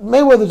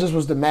 Mayweather just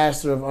was the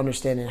master of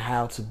understanding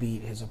how to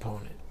beat his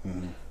opponent.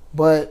 Mm-hmm.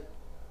 But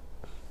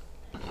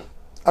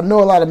I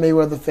know a lot of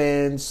Mayweather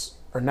fans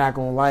are not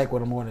going to like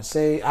what I'm going to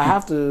say. I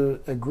have to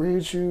agree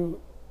with you.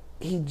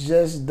 He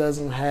just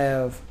doesn't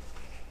have.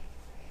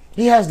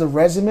 He has the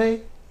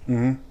resume,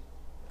 but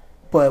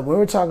when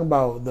we're talking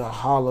about the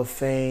Hall of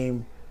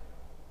Fame,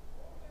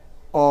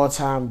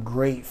 all-time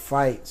great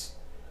fights,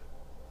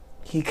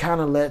 he kind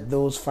of let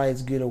those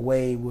fights get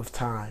away with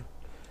time.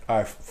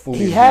 I fully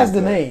He agree has with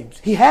the that. names.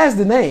 He has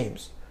the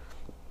names.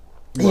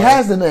 He Right.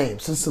 has the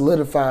names to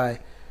solidify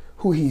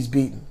who he's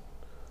beaten.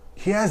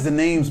 He has the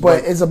names,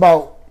 But it's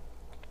about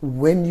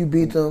when you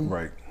beat them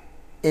right,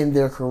 in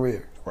their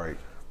career. right.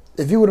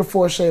 If you would have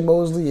fought Shea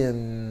Mosley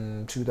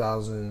in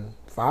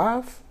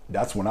 2005,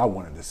 That's when I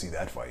wanted to see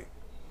that fight.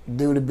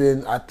 they would have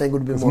been. I think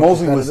would have been more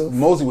Mosley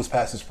competitive. was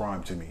past his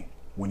prime to me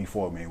when he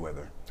fought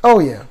Mayweather. Oh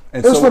yeah,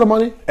 And it was so- for the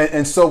money.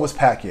 And so was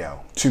Pacquiao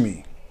to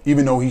me,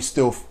 even though he's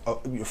still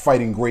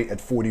fighting great at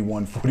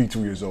 41,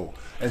 42 years old.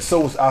 And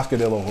so was Oscar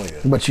De La Hoya.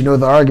 But you know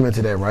the argument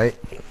to that, right?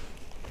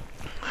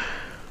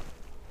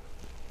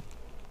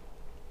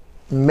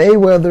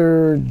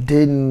 Mayweather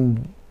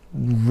didn't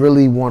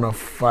really want to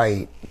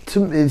fight.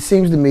 It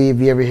seems to me, if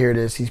you ever hear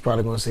this, he's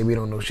probably going to say we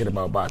don't know shit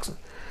about boxing.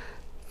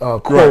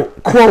 Quote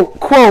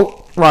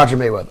Roger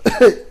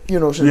Mayweather. You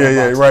know shit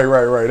about boxing.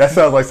 Right. That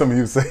sounds like something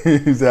you say.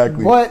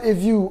 Exactly. But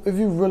if you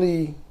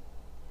really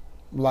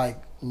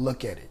like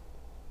look at it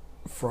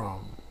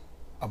from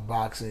a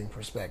boxing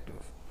perspective,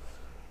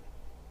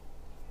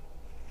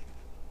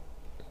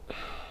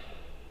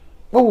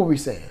 what were we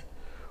saying?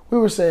 We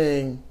were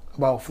saying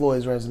about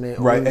Floyd's resume.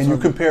 Right, and you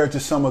compare it to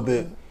some of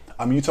the,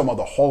 I mean, you talking about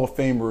the Hall of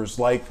Famers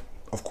like,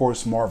 of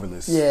course,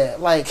 Marvelous. Yeah,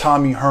 like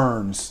Tommy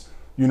Hearns.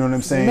 You know what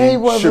I'm saying?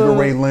 Mayweather, Sugar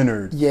Ray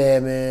Leonard. Yeah,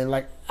 man.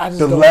 Like I just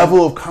the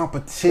level of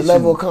competition. The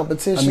level of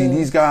competition. I mean,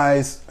 these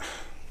guys.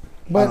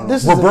 But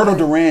this is Roberto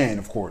Duran,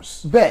 of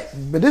course. But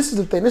this is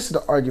the thing. This is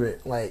the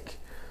argument, like,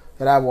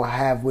 that I will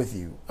have with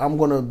you. I'm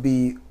gonna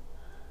be,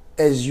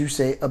 as you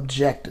say,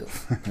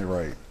 objective.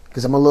 Right.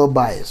 Because I'm a little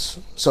biased,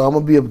 so I'm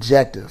gonna be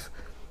objective.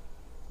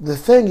 The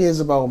thing is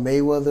about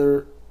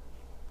Mayweather,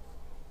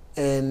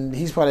 and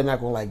he's probably not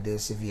gonna like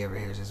this if he ever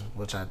hears this,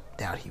 which I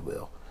doubt he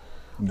will.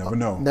 Never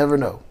know. Never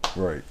know.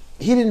 Right.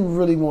 He didn't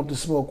really want to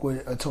smoke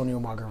with Antonio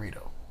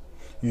Margarito.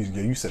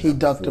 You said he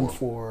ducked him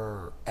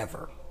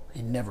forever.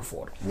 He never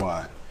fought him.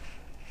 Why?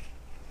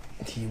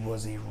 He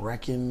was a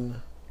wrecking.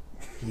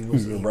 He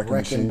was a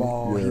wrecking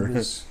ball. Yeah. He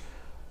was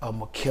a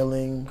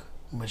killing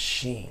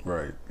machine.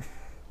 Right.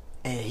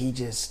 And he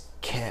just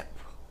kept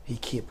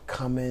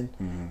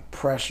coming,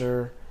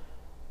 pressure.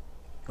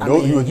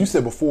 What you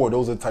said before,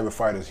 those are the type of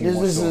fighters he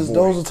wants to avoid.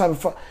 Those are the type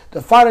of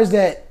the fighters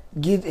that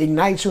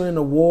ignite you in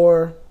the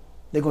war.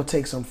 They're gonna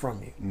take some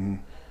from you. Mm-hmm.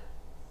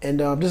 And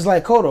just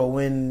like Cotto,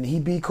 when he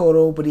beat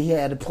Cotto, but he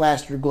had the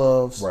plaster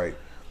gloves, right?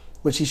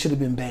 Which he should have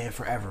been banned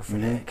forever for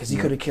that, because he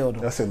could have killed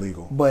him. That's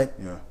illegal. But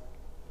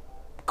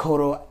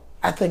Cotto,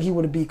 I think he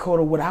would have beat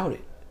Cotto without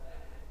it.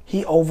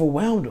 He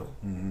overwhelmed him.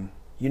 Mm-hmm.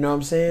 You know what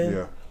I'm saying?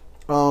 Yeah.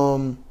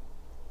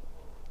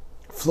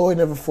 Floyd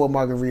never fought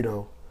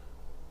Margarito,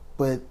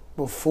 but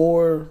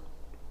before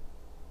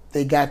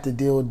they got the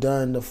deal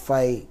done to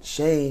fight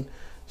Shane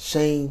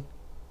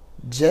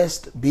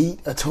just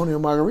beat Antonio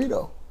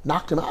Margarito,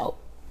 knocked him out.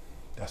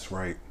 That's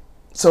right.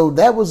 So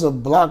that was a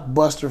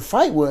blockbuster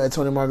fight with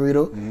Antonio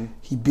Margarito. Mm-hmm.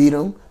 He beat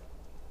him,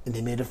 and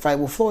they made the fight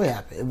with Floyd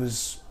happen. It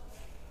was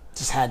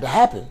just had to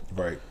happen.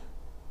 Right.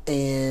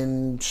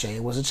 And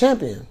Shane was a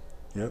champion.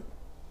 Yep.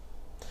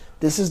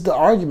 This is the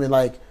argument.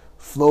 Like,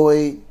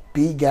 Floyd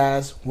beat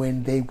guys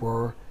when they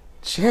were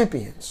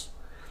champions,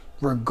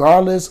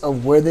 regardless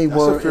of where they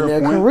were in their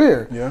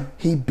career. Yeah.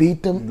 He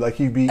beat them like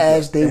he beat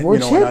as they were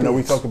champions. I know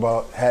we talk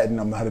about Hatton.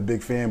 I'm not a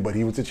big fan, but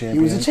he was a champion.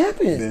 He was a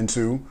champion. Then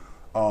too.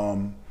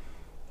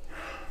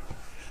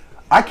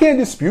 I can't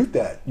dispute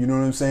that. You know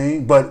what I'm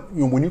saying? But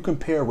when you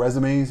compare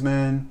resumes,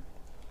 man,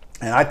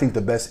 and I think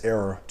the best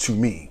era to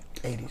me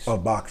 80s.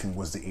 Of boxing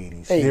was the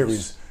 80s. There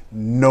is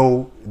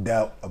no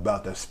doubt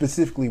about that.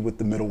 Specifically with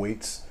the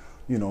middleweights,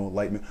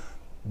 like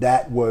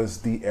that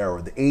was the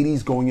era. The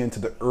 80s going into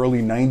the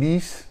early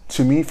 90s.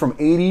 To me, from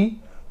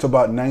 80 to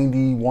about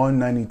 91,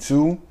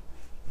 92,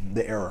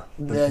 the era.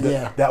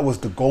 That was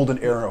the golden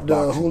era of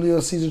boxing. Julio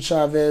Cesar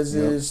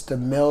Chavez's, the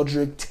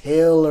Meldrick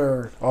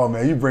Taylor. Oh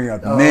man, you bring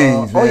out the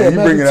names, man. Oh yeah,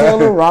 Meldrick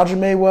Taylor, Roger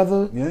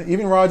Mayweather. Yeah,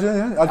 even Roger.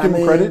 Yeah, I'll give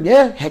him credit.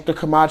 Yeah, Hector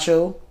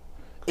Camacho.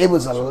 It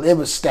was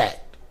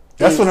stacked.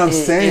 That's what I'm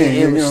saying.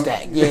 It was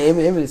stacked. Yeah,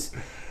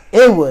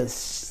 it was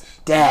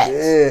stacked.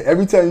 Yeah,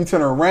 every time you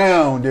turn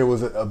around, there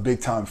was a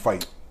big time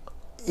fight.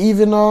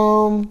 Even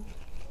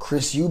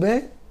Chris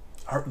Eubank.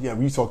 Yeah,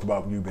 we talked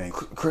about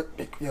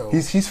Eubank. Yo,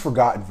 he's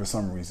forgotten for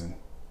some reason.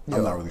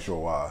 I'm not really sure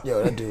why.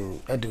 Yo, that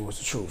dude was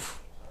the truth.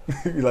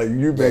 Like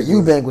Eubank.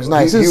 Eubank was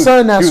nice. His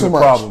son not so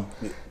much. Problem.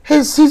 He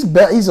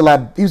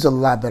was a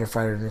lot better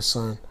fighter than his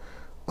son.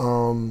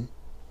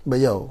 But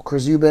yo,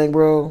 Chris Eubank,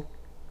 bro.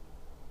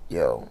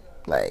 Yo,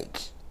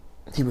 like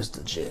he was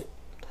legit.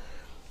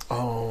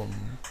 So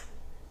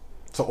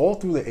all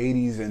through the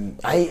 80s and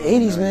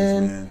 80s,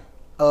 man.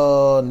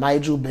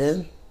 Nigel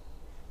Benn.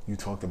 You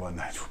talked about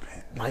Nigel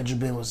Benn. Nigel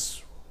Benn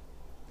was.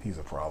 He's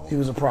a problem. He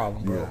was a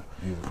problem, bro. Yeah,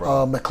 he was a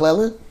problem.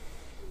 McClellan.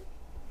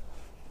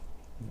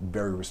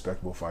 Very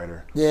respectable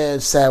fighter. Yeah,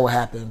 it's sad what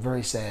happened.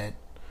 Very sad.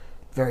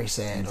 Very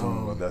sad. Tell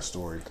me about that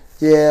story.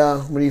 Yeah,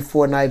 when he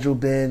fought Nigel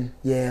Benn.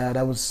 Yeah,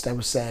 that was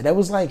sad. That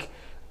was like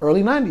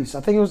early 90s.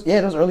 I think it was.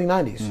 Yeah, that was early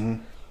 90s.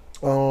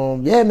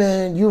 Mm-hmm. Yeah,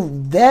 man.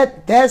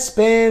 That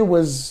span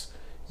was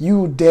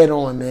you dead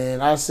on,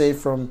 man. I say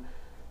from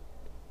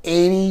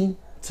 80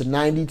 to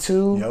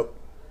 92. Yep.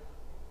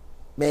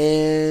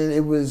 Man,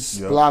 it was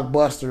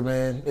blockbuster,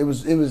 man. It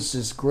was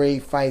just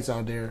great fights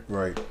out there.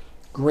 Right.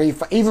 Great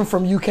fight. Even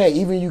from UK,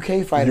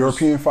 UK fighters.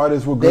 European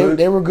fighters were good.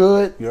 They were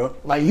good. Yep.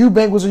 Like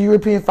Eubank was a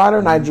European fighter.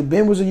 Mm-hmm. Nigel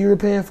Benn was a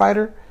European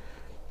fighter.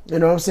 You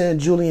know what I'm saying?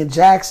 Julian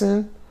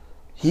Jackson.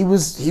 He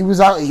was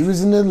out. He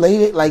was in the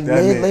late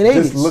 80s.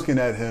 Just looking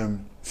at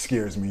him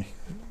scares me.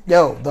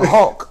 Yo, the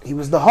Hulk. He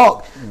was the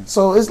Hulk.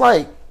 So it's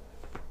like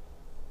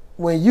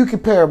when you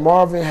compare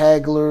Marvin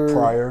Hagler,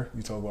 Pryor.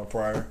 You talk about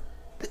Pryor.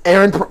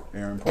 Aaron Pryor.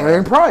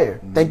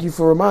 Mm-hmm. Thank you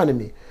for reminding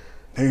me.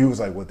 He was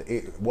like, what, the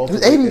He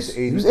was 80s.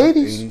 He was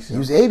 80s. He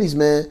was 80s,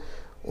 man.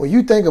 When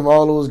you think of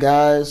all those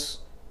guys,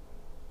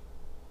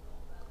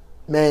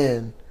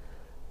 man,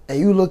 and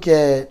you look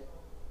at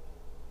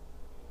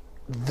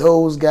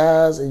those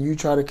guys and you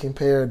try to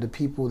compare the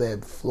people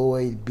that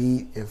Floyd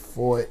beat and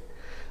fought.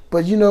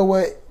 But you know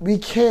what? We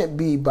can't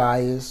be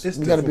biased. We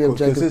got to be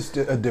objective. Because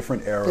it's a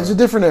different era. It's a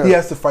different era. He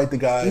has to fight the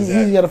guys.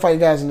 He got to fight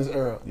guys in this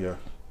era. Yeah.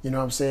 You know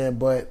what I'm saying?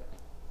 But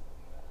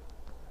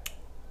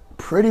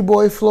Pretty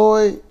Boy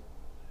Floyd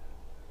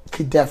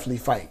could definitely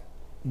fight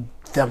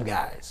them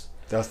guys.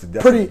 That's the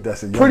Pretty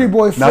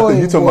Boy Floyd.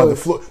 You talking about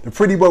the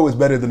Pretty Boy was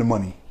better than the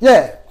money.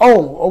 Yeah.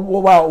 Oh,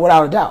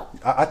 without a doubt.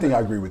 I think I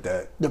agree with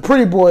that. The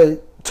Pretty Boy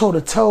toe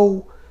to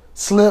toe,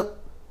 slip,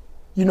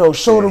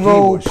 shoulder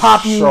roll,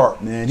 pop you.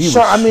 Sharp, man. He was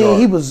sharp.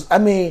 I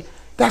mean,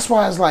 that's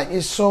why it's like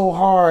it's so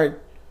hard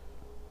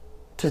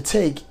to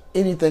take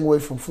anything away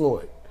from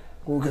Floyd.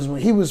 Because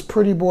when he was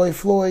Pretty Boy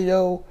Floyd,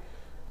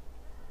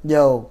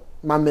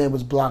 my man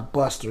was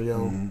blockbuster, yo.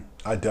 Mm-hmm.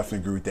 I definitely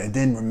agree with that. And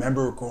then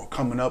remember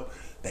coming up,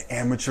 the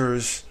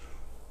amateurs,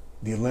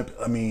 the Olympic.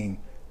 I mean,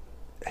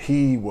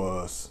 I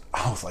was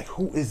like,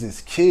 who is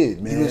this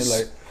kid, man?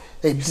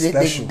 They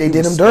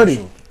did him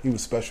dirty. He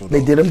was special.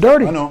 They did him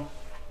dirty. I know.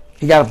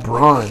 He got a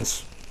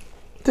bronze.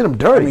 Did him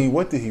dirty. I mean,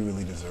 what did he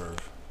really deserve?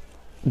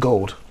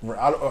 Gold. We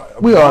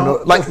all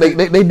know. Like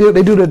they do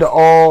that to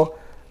all.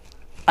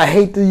 I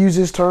hate to use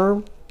this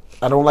term.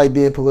 I don't like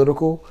being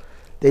political.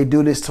 They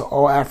do this to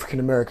all African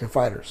American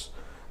fighters.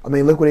 I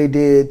mean, look what they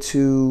did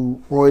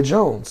to Roy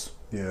Jones.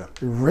 Yeah.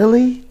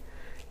 Really?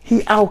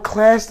 He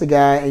outclassed the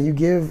guy, and you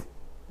give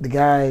the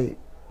guy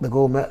the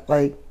gold medal?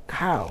 Like,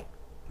 how?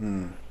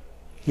 You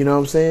know what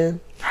I'm saying?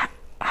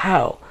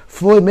 How?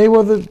 Floyd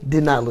Mayweather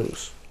did not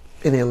lose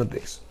in the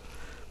Olympics,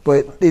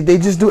 but they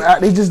just do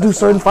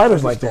certain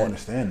fighters like that. I don't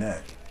understand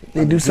that.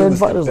 They do certain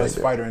fighters like that.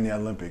 Best fighter in the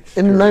Olympics.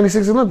 In the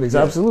 '96 Olympics,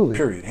 absolutely.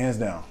 Period. Hands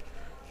down.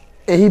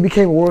 And he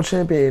became a world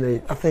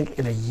champion I think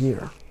in a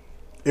year.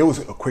 It was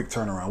a quick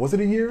turnaround. Was it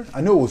a year?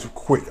 I know it was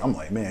quick. I'm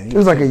like, man. It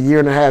was like a year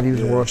and a half. He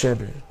was a world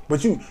champion.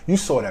 But you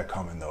saw that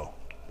coming though.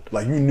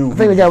 Like you knew. I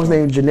think the guy was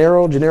named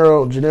Gennaro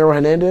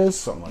Hernandez.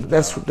 Something like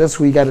that. That's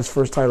who he got his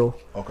first title.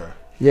 Okay.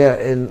 Yeah,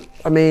 and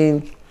I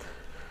mean,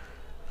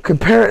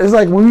 it's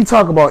like when we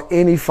talk about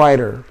any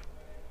fighter,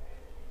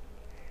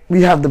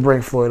 we have to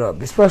bring Floyd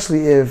up,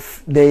 especially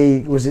if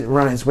they was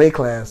around his weight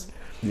class.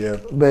 Yeah.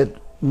 But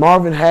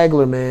Marvin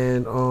Hagler,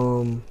 man,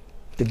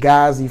 the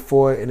guys he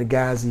fought and the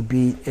guys he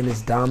beat and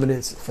his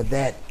dominance for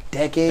that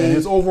decade. And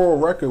his overall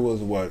record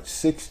was what?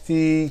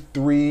 62,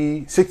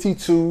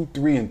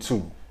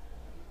 3-2.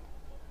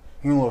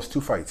 He only lost 2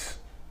 fights.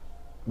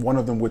 One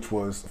of them, which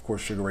was, of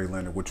course, Sugar Ray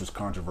Leonard, which was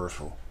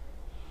controversial.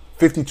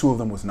 52 of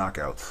them was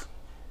knockouts.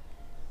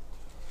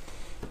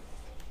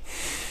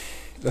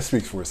 That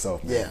speaks for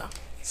itself, man. Yeah.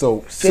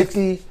 So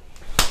 52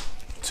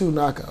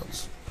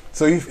 knockouts.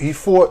 So he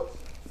fought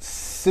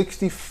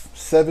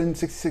 67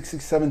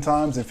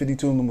 times, and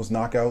 52 of them was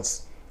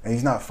knockouts. And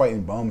he's not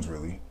fighting bums,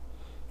 really.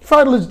 He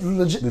fought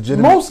legit.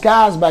 Most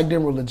guys back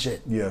then were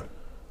legit. Yeah.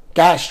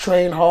 Guys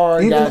trained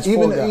hard.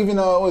 Even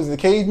was the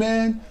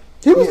Caveman?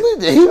 He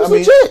was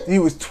legit. He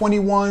was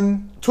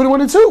 21.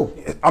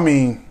 21-2. I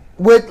mean,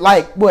 with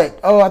like what?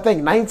 Oh, I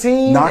think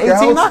 19,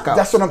 knockouts? 18 knockouts.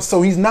 That's what I'm.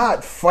 So he's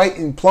not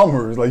fighting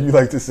plumbers like you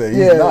like to say.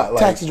 He's not like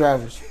taxi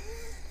drivers,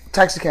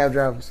 taxi cab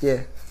drivers.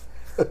 Yeah,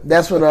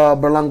 that's what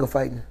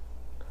Berlanga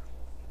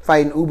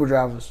fighting Uber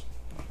drivers.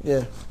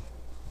 Yeah,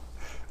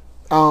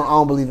 I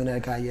don't believe in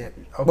that guy yet.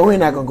 Okay. But we're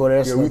not gonna go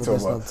there. That's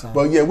another time.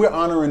 But yeah, we're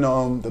honoring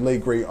the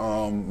late great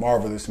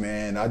Marvelous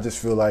Man. I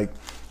just feel like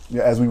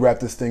as we wrap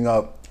this thing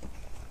up,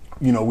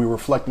 we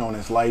reflecting on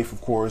his life,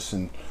 of course,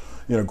 and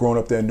growing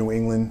up there in New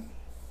England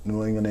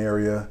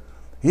area.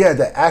 He had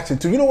that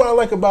accent too. You know what I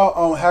like about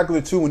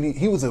Hagler too? When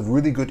he was a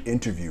really good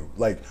interview.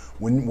 Like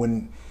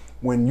when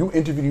you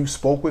interviewed, you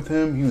spoke with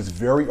him. He was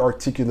very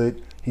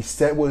articulate. He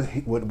said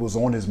what was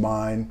on his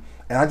mind,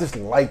 and I just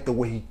liked the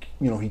way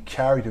he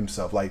carried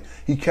himself. Like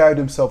he carried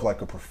himself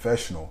like a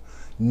professional.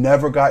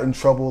 Never got in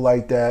trouble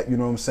like that. You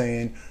know what I'm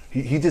saying?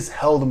 He just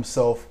held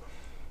himself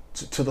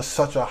to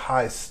such a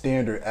high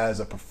standard as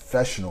a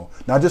professional,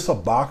 not just a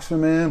boxer,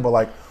 man, but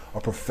like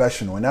a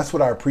professional. And that's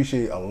what I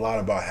appreciate a lot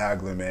about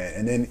Hagler, man.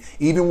 And then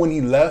even when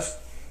he left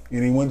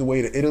and he went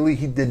away to Italy,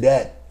 he did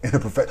that in a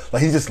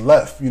like he just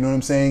left. You know what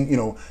I'm saying?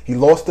 He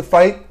lost the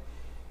fight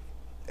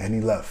and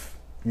he left.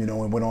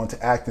 And went on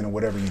to acting or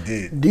whatever he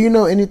did. Do you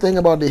know anything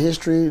about the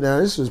history? Now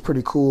this is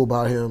pretty cool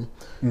about him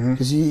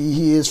because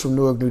he is from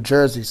Newark, New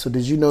Jersey. So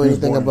did you know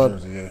anything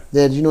about?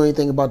 Did you know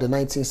anything about the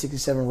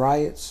 1967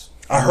 riots?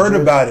 I heard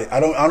about it. I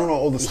don't know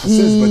all the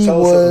specifics, but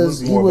tell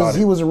us more about it.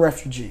 He was a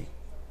refugee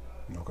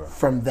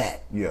from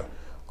that. Yeah.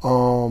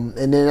 And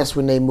then that's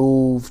when they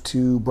moved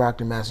to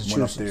Brockton, Massachusetts.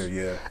 Went up there,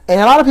 yeah.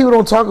 And a lot of people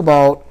don't talk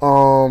about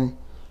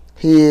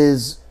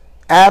his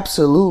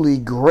absolutely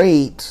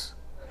great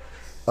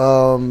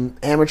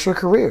amateur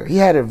career. He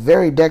had a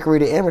very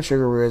decorated amateur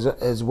career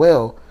as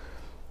well.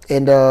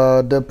 And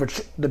the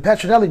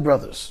Petronelli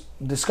brothers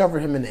discovered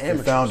him in the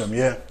amateurs. They found him,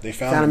 yeah. They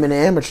found him in the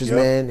amateurs, Yep,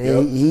 man.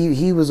 And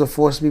he was a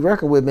force to be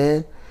reckoned with,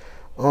 man.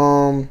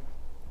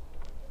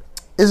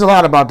 There's a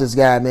lot about this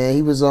guy, man.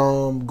 He was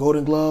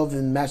Golden Glove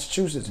in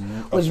Massachusetts.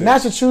 Which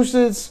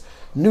Massachusetts,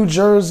 New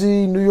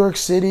Jersey, New York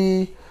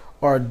City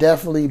are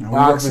definitely boxing. We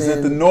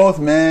represent the North,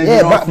 man. Yeah,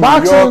 you know, from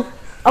boxing. New York.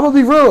 I'm gonna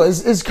be real.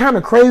 It's kind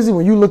of crazy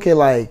when you look at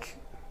like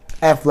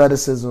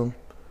athleticism.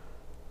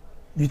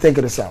 You think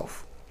of the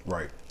South.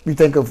 Right. You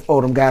think of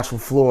them guys from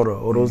Florida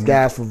or those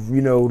guys from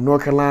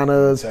North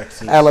Carolina,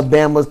 Texas.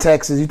 Alabama,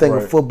 Texas. You think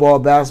of football,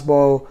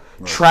 basketball,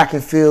 track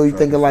and field. You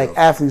think of like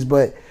athletes,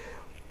 but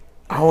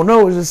I don't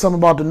know. It's just something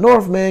about the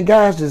North, man.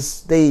 Guys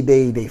just they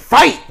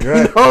fight. Yeah.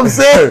 You know what I'm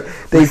saying?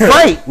 They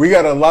fight. We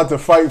got a lot to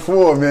fight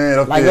for, man.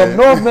 Up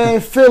North,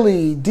 man.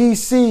 Philly,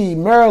 D.C.,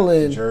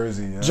 Maryland,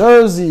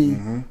 Jersey,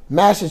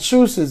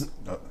 Massachusetts.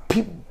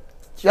 People,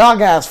 y'all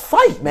guys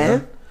fight,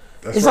 man.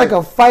 Yeah, it's like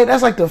a fight.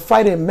 That's like the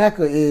fight in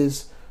Mecca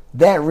is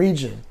that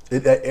region.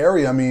 That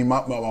area. I mean,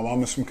 my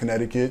mom is from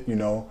Connecticut. You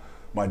know,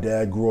 my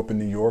dad grew up in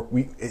New York.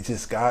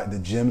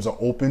 The gyms are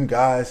open,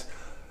 guys.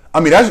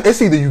 I mean,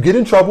 it's either you get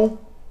in trouble,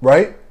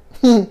 right,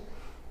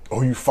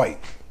 or you fight,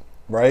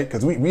 right?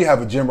 Because we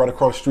have a gym right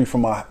across the street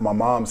from my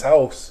mom's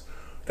house.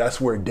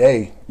 That's where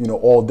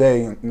all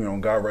day,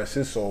 God rest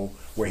his soul,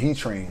 where he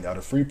trained out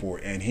of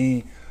Freeport, and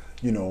he,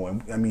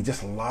 I mean,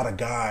 just a lot of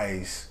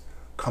guys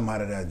come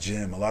out of that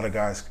gym. A lot of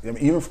guys. I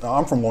mean,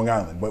 I'm from Long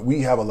Island, but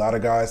we have a lot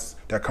of guys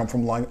that come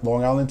from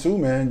Long Island too,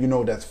 man.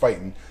 That's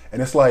fighting,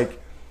 and it's like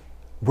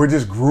we're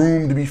just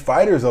groomed to be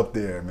fighters up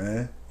there,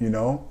 man.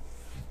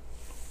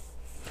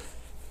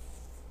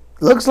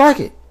 Looks like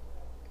it.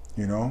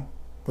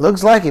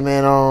 Looks like it,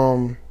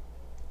 man.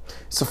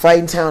 It's a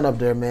fighting town up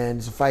there, man.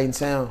 It's a fighting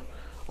town.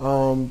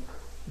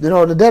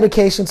 The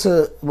dedication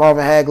to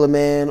Marvin Hagler,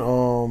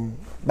 man.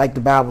 Like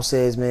the Bible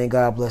says, man,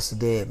 God bless the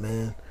dead,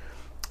 man.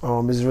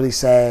 It's really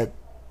sad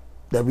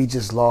that we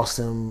just lost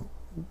him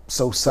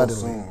so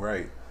suddenly. So soon,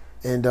 right.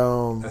 And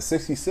at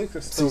 66,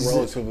 that's still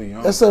relatively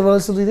young. That's still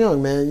relatively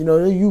young, man.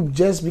 You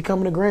just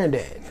becoming a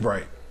granddad.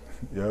 Right.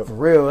 Yep. For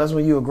real, that's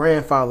when you a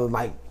grandfather.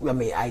 Like, I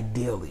mean,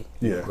 ideally,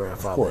 yeah,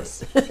 grandfather. Of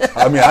course.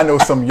 I mean, I know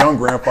some young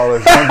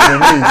grandfathers younger than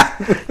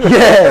me.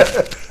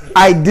 Yeah,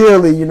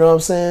 ideally, you know what I'm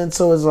saying.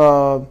 So it's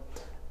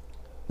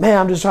man,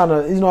 I'm just trying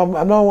to,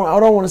 I don't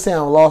want to say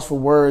I'm lost for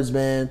words,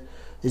 man.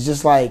 It's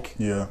just like,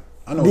 yeah,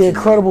 I know. The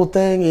incredible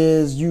thing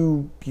is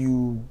you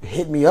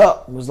hit me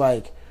up. It was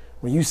like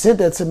when you sent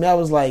that to me, I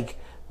was like,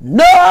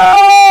 no!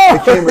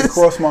 It came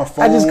across my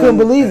phone. I just couldn't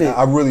believe it.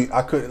 I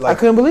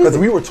couldn't believe it. Because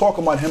we were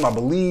talking about him, I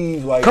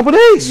believe, like... A couple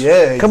days.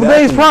 Yeah, exactly. Couple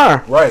days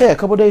prior. Right. Yeah, a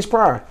couple days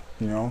prior.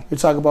 We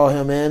talk about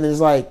him, man. It's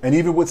like... And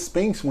even with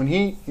Spinks, when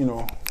he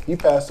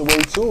passed away,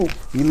 too.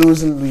 We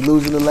losing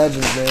the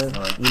legends, man.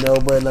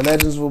 Right. But the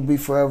legends will be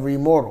forever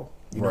immortal.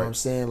 You know right. what I'm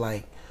saying?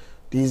 Like,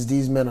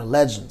 these men are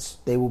legends.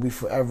 They will be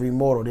forever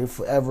immortal. They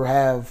forever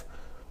have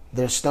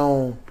their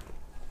stone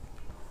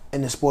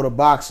in the sport of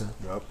boxing.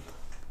 Yep.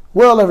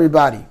 Well,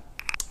 everybody,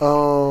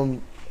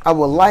 I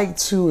would like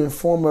to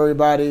inform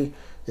everybody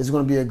it's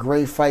going to be a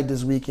great fight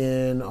this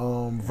weekend.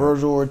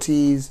 Virgil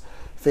Ortiz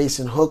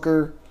facing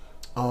Hooker.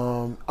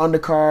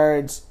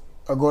 Undercards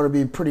are going to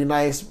be pretty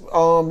nice.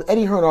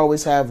 Eddie Hearn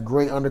always have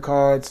great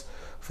undercards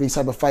for these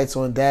type of fights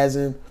on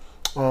DAZN.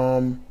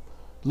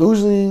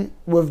 Usually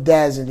with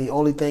DAZN, the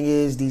only thing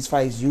is these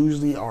fights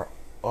usually are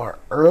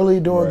early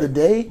during the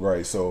day.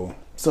 Right. So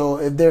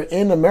if they're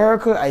in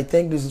America, I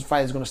think this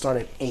fight is going to start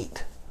at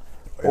 8.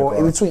 Or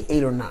in between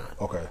 8 or 9.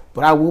 Okay.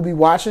 But I will be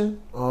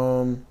watching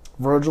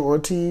Virgil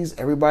Ortiz.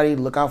 Everybody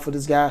look out for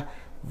this guy.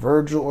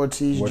 Virgil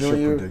Ortiz What's Jr.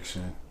 your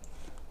prediction?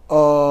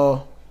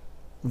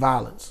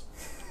 Violence.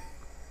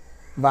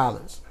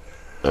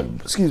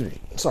 Excuse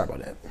me. Sorry about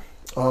that.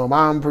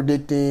 I'm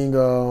predicting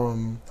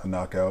a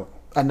knockout.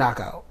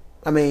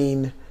 I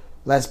mean,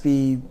 let's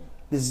be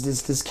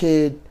this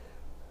kid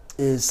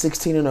is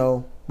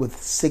 16-0 with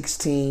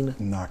 16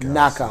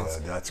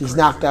 knockouts. Yeah, he's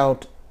knocked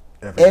out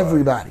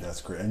everybody. That's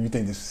great. And you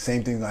think the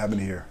same thing's gonna happen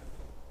here?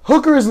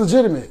 Hooker is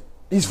legitimate.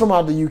 He's from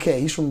out the UK.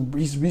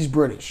 He's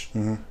British.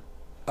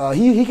 Mm-hmm.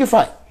 He can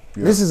fight.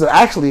 Yeah. This is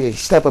actually a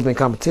step up in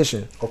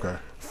competition. Okay.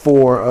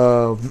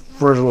 For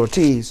Virgil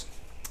Ortiz,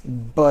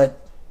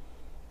 but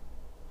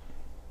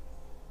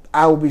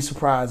I would be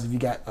surprised if he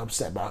got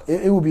upset about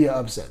it. It would be an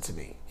upset to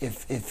me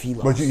if he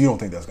lost. But you don't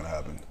think that's gonna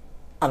happen?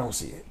 I don't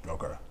see it.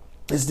 Okay.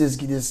 This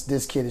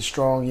kid is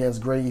strong. He's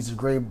a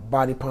great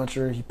body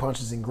puncher. He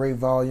punches in great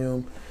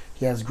volume.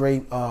 He has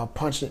great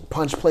punch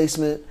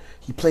placement.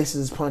 He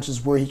places his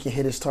punches where he can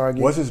hit his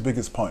target. What's his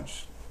biggest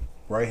punch?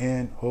 Right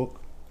hand, hook?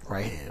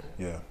 Right hand.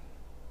 Yeah.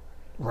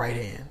 Right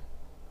hand.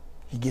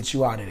 He gets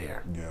you out of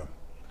there. Yeah.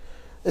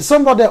 It's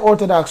something about that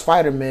orthodox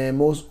fighter, man.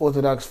 Most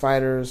orthodox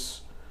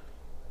fighters,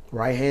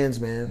 right hands,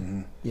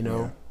 man.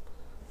 Mm-hmm.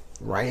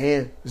 Right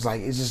hand. It's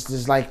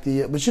like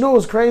the. But you know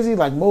what's crazy?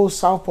 Like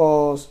most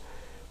southpaws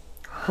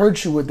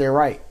hurt you with their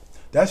right.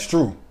 That's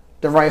true.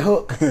 The right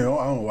hook. I don't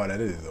know why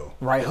that is though.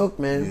 Right hook,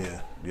 man.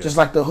 Yeah. Just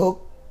like the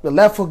hook the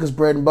left hook is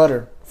bread and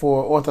butter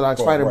for an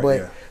orthodox fighter, right, but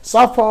yeah.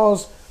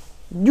 southpaws,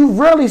 you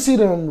rarely see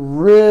them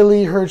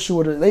really hurt you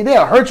with a.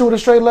 They'll hurt you with a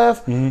straight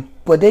left,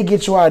 but they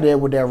get you out of there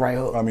with that right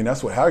hook. I mean,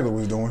 that's what Hagler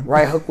was doing.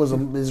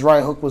 His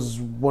right hook was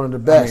one of the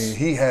best. I mean,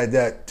 he had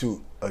that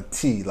to a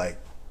T. Like,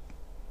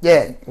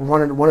 yeah,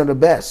 one of the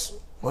best.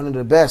 One of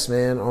the best,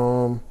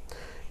 man.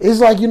 It's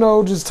like,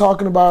 just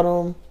talking about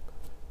him.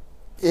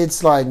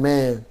 It's like,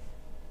 man,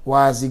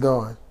 why is he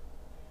gone?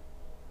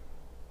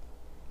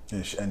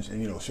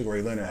 and Sugar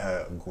Ray Leonard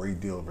had a great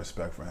deal of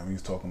respect for him. He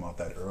was talking about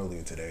that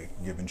earlier today,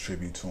 giving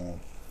tribute to him.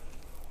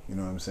 You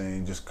know what I'm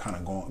saying? Just kind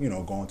of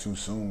going too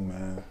soon,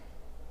 man.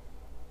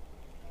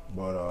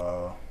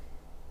 But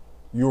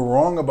you were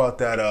wrong about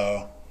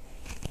that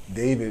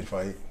David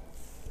fight.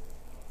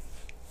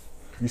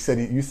 You said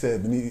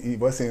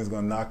Weston was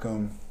going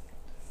to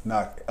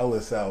knock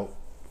Ellis out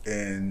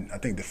in, I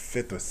think, the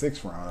 5th or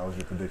 6th round. That was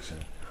your prediction.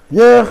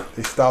 Yeah.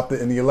 They stopped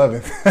it in the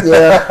 11th.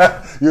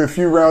 Yeah. You're a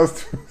few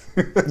rounds.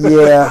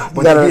 Yeah.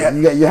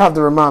 You have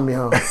to remind me,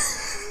 huh?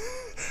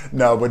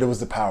 No, but it was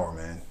the power,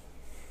 man.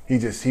 He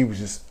was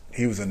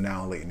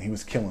annihilating. He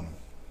was killing him.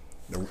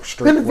 The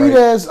straight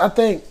Benavidez, I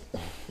think,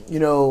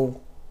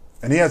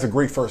 and he has a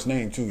great first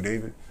name too,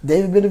 David.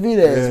 David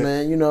Benavidez,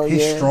 man.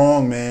 He's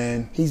strong,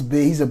 man. He's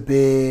big. He's a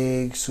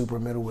big super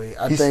middleweight.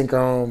 I think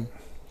I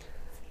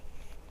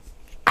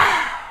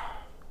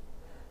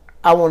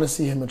want to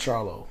see him and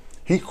Charlo.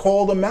 He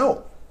called him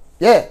out.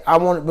 Yeah,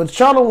 but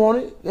Charlo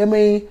wanted. I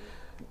mean,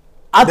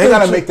 they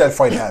got to make that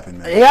fight happen,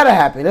 man. It got to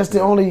happen. That's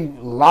the only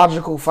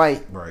logical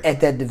fight at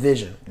that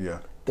division. Yeah.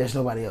 There's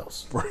nobody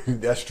else. Right.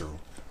 That's true.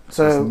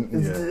 So,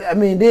 I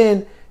mean,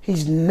 then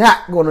he's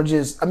not going to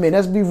just... I mean,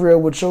 let's be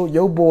real with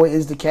your boy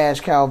is the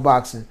cash cow of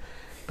boxing.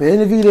 But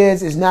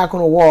Benavidez is not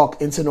going to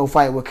walk into no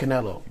fight with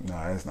Canelo.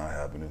 Nah, that's not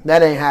happening.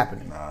 That ain't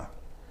happening. Nah.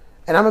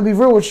 And I'm going to be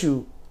real with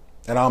you.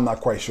 And I'm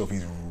not quite sure if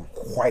he's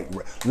quite...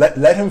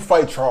 Let him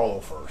fight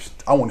Charlo first.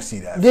 I want to see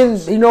that Then,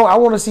 first. I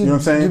want to see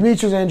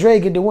Demetrius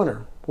Andrade get the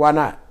winner. Why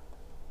not?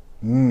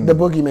 The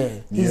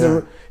boogeyman. He's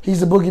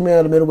the boogeyman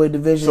of the middleweight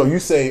division. So you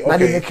say, okay.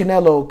 Not even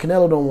Canelo.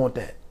 Canelo don't want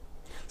that.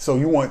 So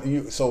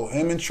so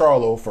him and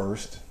Charlo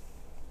first,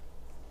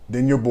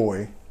 then your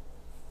boy,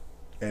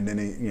 and then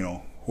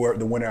whoever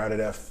the winner out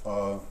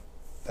of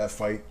that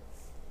fight.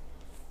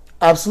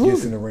 Absolutely.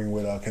 Gets in the ring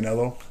with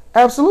Canelo.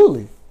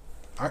 Absolutely.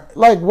 I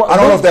don't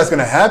know if that's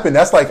gonna happen.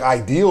 That's like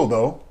ideal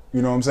though.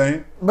 You know what I'm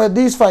saying? But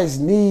these fights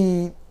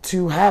need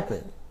to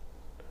happen.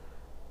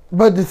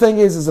 But the thing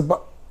is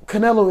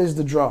Canelo is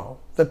the draw.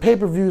 The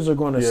pay-per-views are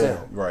going to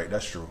sell. Right,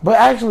 that's true. But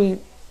actually,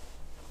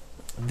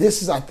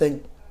 this is, I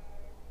think,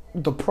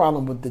 the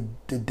problem with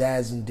the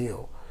DAZN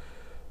deal.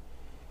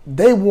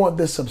 They want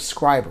the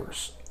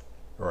subscribers.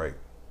 Right.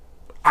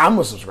 I'm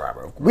a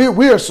subscriber.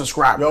 We're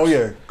subscribers. Oh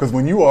yeah, because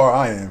when you are,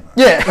 I am.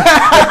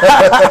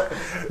 Yeah.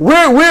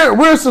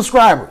 we're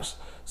subscribers.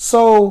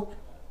 So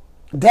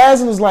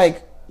DAZN is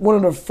like one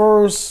of the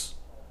first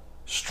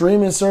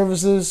streaming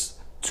services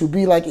to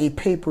be like a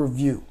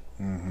pay-per-view.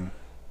 Mm-hmm.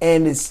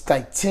 And it's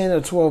like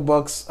 $10 or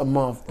 $12 a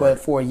month, but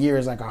for a year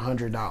it's like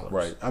 $100.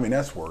 Right. I mean,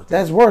 that's worth it.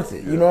 That's worth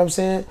it. Yeah. You know what I'm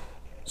saying?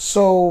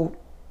 So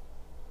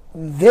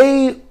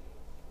they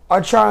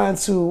are trying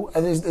to,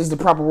 is the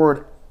proper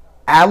word,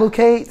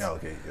 allocate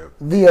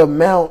the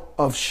amount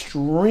of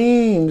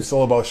streams, it's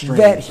all about streams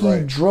that he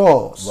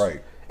draws.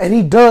 Right. And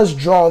he does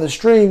draw the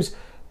streams,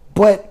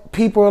 but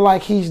people are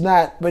like, he's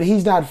not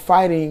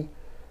fighting.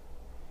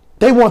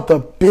 They want the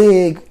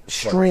big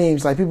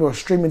streams. Like, people are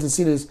streaming to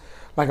see this,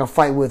 like a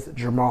fight with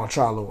Jermall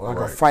Charlo, like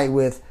a fight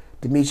with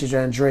Demetrius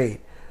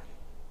Andrade.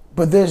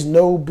 But there's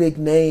no big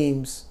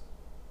names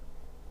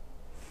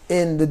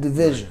in the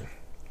division. Right.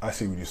 I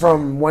see what you're saying.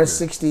 From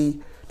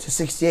 160 to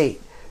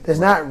 68. There's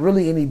not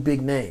really any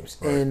big names.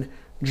 Right. And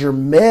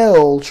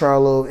Jermell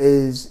Charlo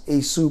is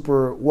a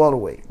super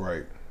welterweight.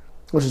 Right.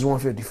 Which is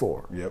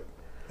 154. Yep.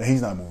 And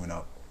he's not moving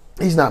up.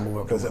 He's not moving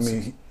up. Because, I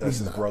mean, that's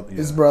his brother. Yeah.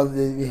 His brother,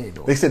 he ain't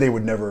doing They said they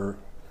would never...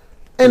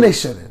 And they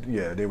shouldn't.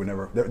 Yeah, they would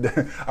never...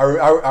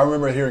 I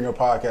remember hearing a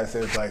podcast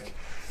that was like,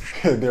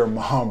 their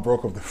mom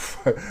broke up the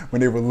fight. When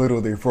they were little,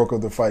 they broke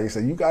up the fight. He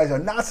said, you guys are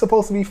not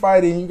supposed to be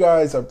fighting. You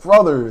guys are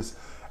brothers.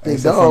 They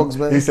dogs,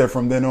 man. He said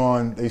from then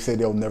on, they said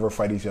they'll never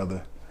fight each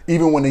other.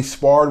 Even when they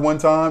sparred one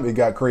time, it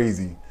got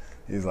crazy.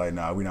 He's like,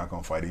 nah, we're not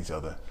going to fight each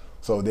other.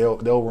 So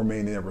they'll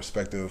remain in their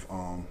respective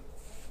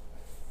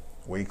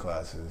weight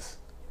classes.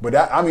 But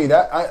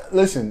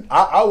listen,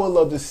 I would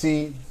love to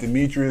see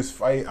Demetrius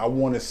fight. I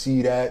want to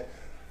see that.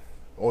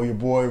 Or your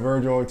boy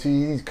Vergil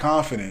Ortiz, he's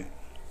confident.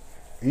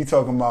 He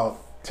talking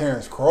about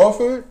Terrence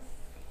Crawford.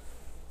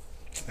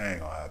 That ain't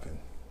gonna happen.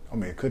 I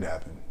mean, it could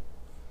happen.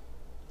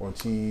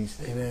 Ortiz.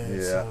 I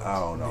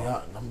don't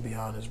know. I'm gonna be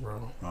honest,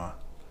 bro.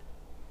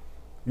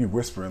 You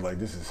whispering like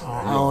this is.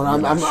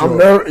 I'm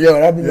nervous. Yo,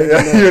 that be making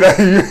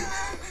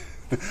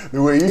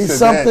the way you it's said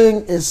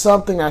something. that. It's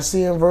something I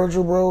see in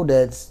Vergil, bro,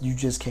 that you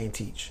just can't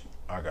teach.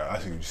 I see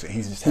what you're saying.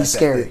 He's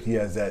scary. He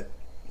has that.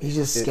 He's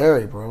just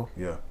scary, bro.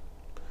 Yeah.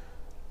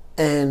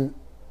 And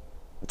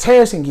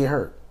Terrence can get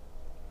hurt.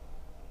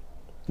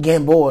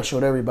 Gamboa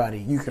showed everybody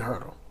you can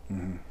hurt him.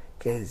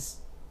 Because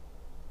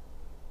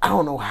I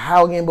don't know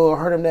how Gamboa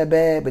hurt him that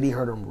bad, but he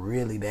hurt him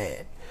really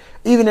bad.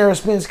 Even Errol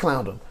Spence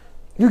clowned him.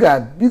 You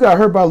got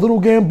hurt by little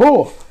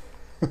Gamboa.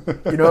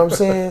 You know what I'm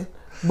saying?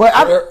 But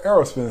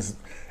Errol Spence.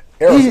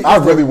 I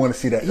really want to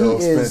see that. Errol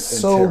Spence. He is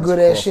so good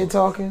at shit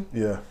talking.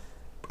 Yeah,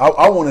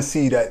 I want to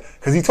see that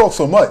because he talks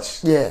so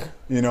much. Yeah,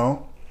 you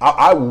know,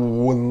 I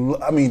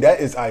mean, that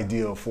is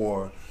ideal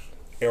for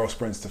Errol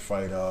Spence to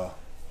fight.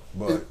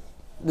 But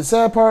the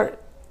sad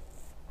part,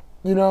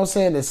 you know what I'm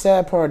saying? The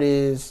sad part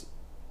is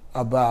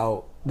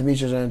about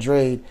Demetrius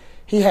Andrade.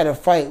 He had a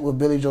fight with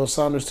Billy Joe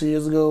Saunders 2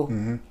 years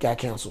ago. Got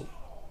canceled.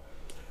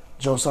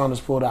 Joe Saunders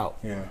pulled out.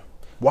 Yeah.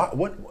 What?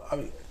 I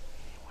mean,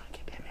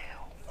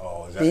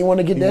 oh, is that, he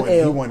wanted to get that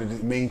L. He wanted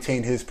to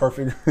maintain his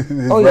perfect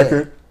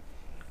record,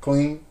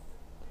 clean.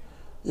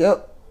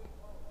 Yep.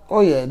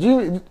 Oh yeah.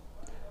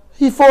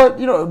 He fought.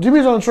 You know,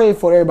 Demetrius Andrade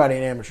fought everybody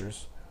in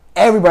amateurs.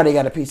 Everybody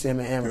got a piece of him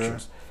in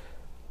amateurs. Yeah.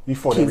 He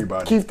fought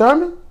everybody. Keith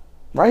Thurman,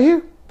 right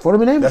here, fought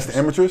him in amateurs. That's the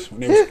amateurs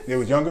when they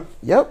was younger.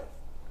 Yep.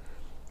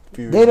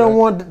 They don't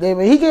want.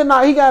 He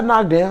got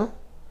knocked down.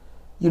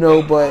 You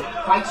know, but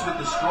fights with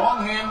the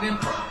strong hand and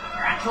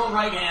natural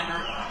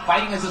right-hander,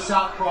 fighting as a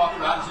southpaw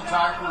throughout his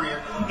entire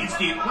career. It's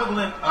the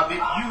equivalent of if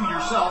you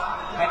yourself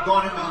had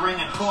gone into the ring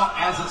and fought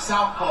as a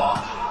southpaw.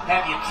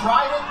 Have you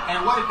tried it,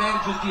 and what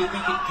advantages do you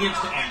think it gives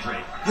to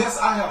Andrade? Yes,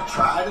 I have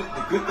tried it.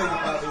 The good thing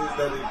about it is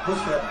that it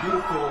puts that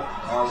beautiful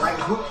right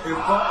hook in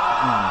front.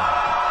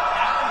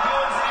 Out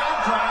goes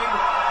Andrade.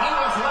 He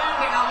was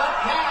landing a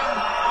left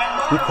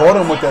hand. He caught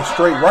him with that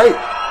straight right.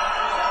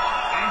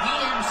 And he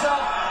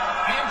himself,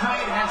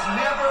 Andrade, has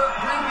never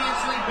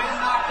previously been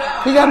knocked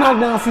out. he got knocked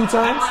down a few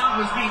times. That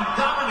round was being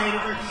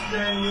dominated.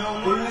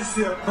 This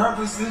is a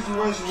perfect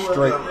situation where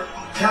Straight. the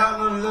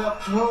counter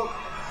left hook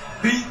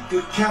beat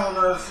the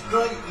counter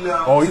straight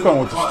left. Oh, he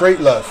coming with the straight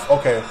left.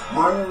 Okay.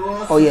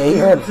 Oh yeah, he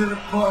hurt him.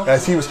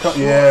 As he was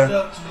coming, yeah.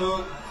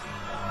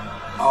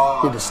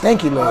 Did the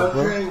stanky leg,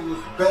 bro. Was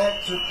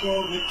back to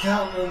throw the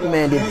counter The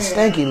man did the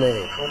stanky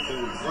leg. The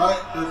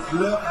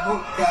left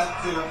hook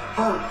got there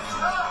first,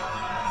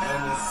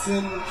 and it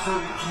sent him to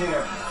the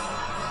canvas.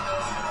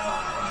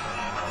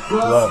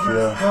 Left,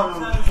 yeah.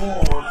 Coming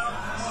forward,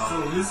 so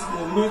his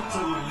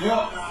momentum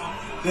helped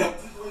that.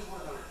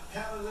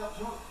 Counter left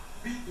hook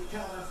beat the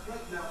counter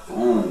straight left.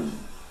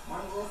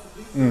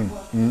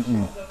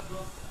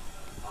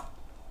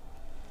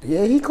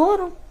 Yeah, he caught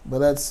him.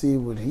 But let's see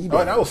what he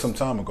does. Oh, that was some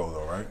time ago,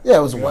 though, right? Yeah,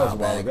 it was a while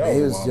back. That He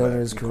a was while young back.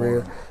 in his He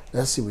career. caught him.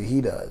 Let's see what he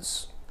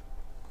does.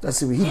 Let's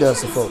see what he does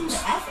to folks.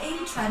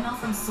 F80 treadmill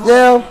from Soul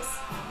Yeah. Fitness,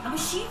 a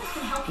machine that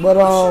can help you But,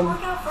 push your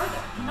workout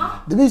further.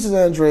 Not Demetrius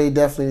Andrade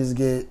definitely needs to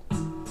get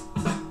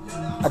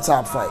a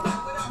top fight.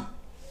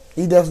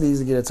 He definitely needs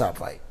to get a top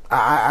fight.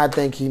 I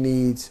think he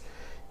needs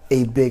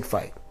a big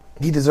fight.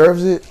 He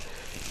deserves it.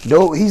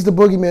 No, he's the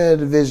boogeyman of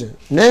the division.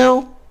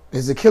 Now,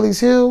 his Achilles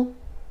heel,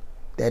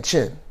 that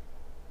chin.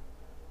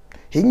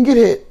 He can get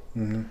hit.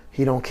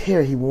 He don't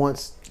care. He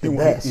wants the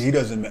best. He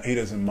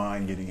doesn't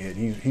mind getting hit.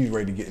 He's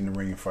ready to get in the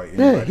ring and fight.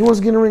 Yeah, he wants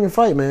to get in the ring and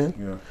fight, man.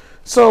 Yeah.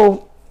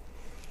 So,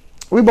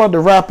 we about to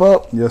wrap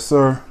up. Yes,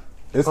 sir.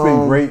 It's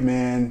been great,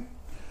 man.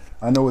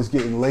 I know it's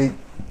getting late.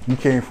 You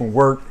came from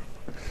work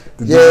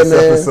to do this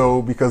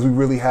episode because we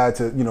really had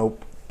to,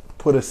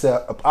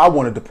 I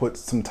wanted to put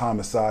some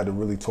time aside to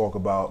really talk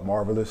about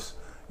Marvelous,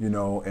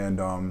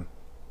 and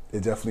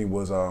it definitely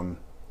was a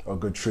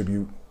good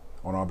tribute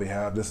on our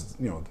behalf. This is,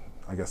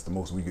 I guess the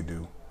most we could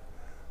do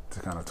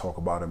to kind of talk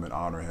about him and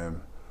honor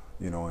him,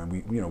 and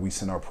we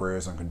send our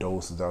prayers and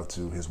condolences out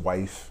to his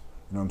wife,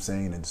 and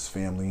his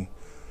family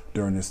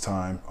during this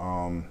time.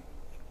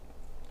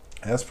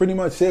 That's pretty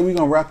much it. We're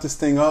gonna wrap this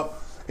thing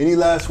up. Any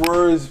last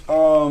words,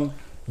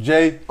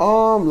 Jay?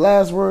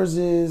 Last words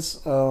is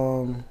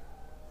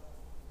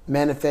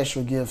manifest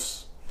your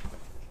gifts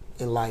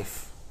in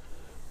life.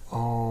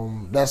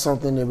 That's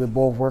something that we're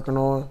both working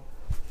on.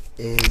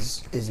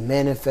 Is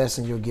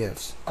manifesting your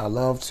gifts. I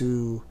love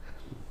to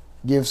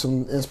give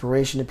some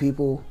inspiration to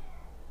people.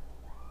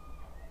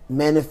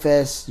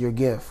 Manifest your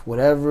gift.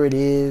 Whatever it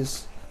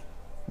is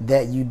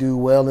that you do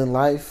well in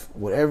life,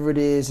 whatever it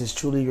is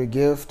truly your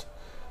gift,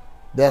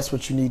 that's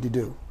what you need to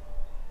do.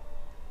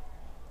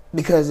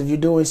 Because if you're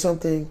doing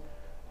something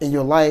in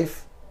your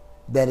life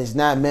that is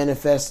not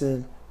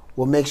manifesting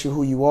what makes you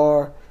who you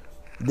are,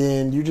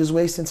 then you're just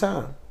wasting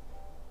time.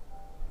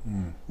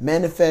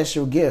 Manifest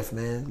your gift,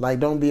 man. Like,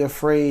 don't be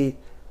afraid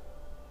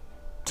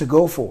to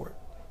go for it.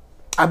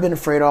 I've been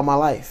afraid all my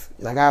life.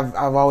 Like, I've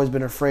always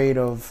been afraid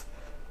of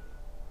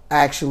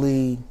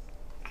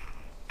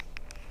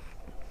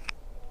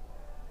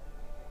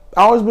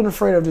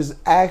just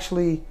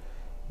actually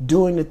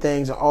doing the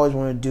things I always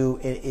want to do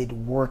and it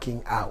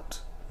working out.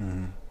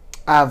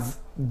 I've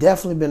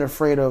definitely been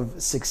afraid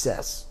of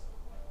success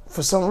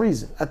for some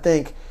reason. I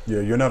think...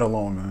 Yeah, you're not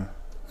alone, man.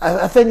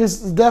 I think it's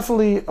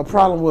definitely a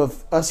problem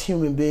with us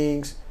human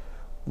beings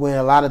when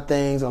a lot of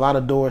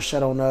doors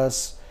shut on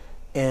us,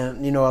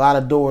 and a lot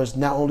of doors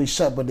not only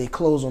shut but they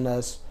close on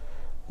us.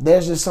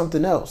 There's just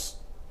something else.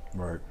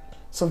 Right.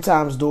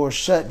 Sometimes doors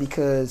shut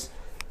because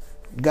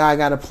God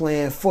got a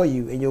plan for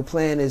you, and your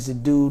plan is to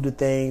do the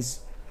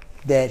things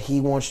that He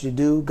wants you to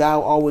do.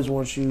 God always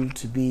wants you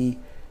to be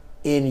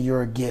in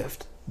your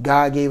gift.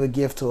 God gave a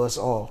gift to us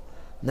all.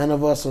 None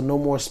of us are no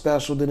more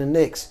special than the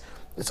next.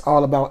 It's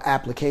all about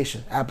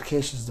application.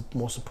 Application is the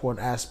most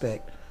important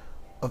aspect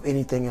of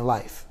anything in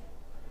life.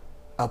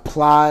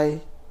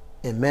 Apply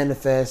and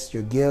manifest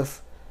your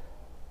gift,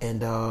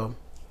 and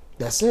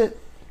that's it.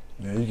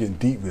 Man, you're getting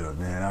deep with it,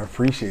 man. I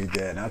appreciate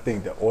that, and I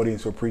think the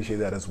audience will appreciate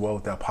that as well,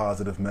 with that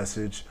positive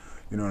message.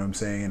 You know what I'm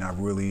saying? I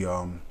really,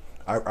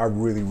 I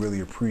really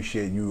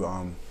appreciate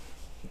you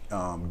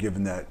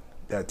giving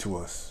that to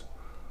us.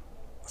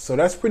 So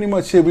that's pretty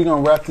much it. We're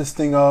gonna wrap this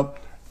thing up.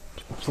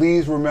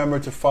 Please remember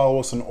to follow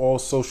us on all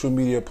social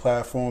media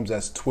platforms.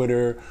 That's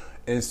Twitter,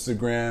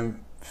 Instagram,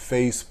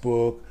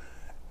 Facebook,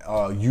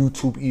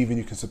 YouTube. Even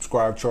you can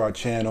subscribe to our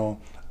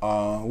channel.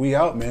 We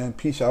out, man.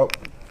 Peace out.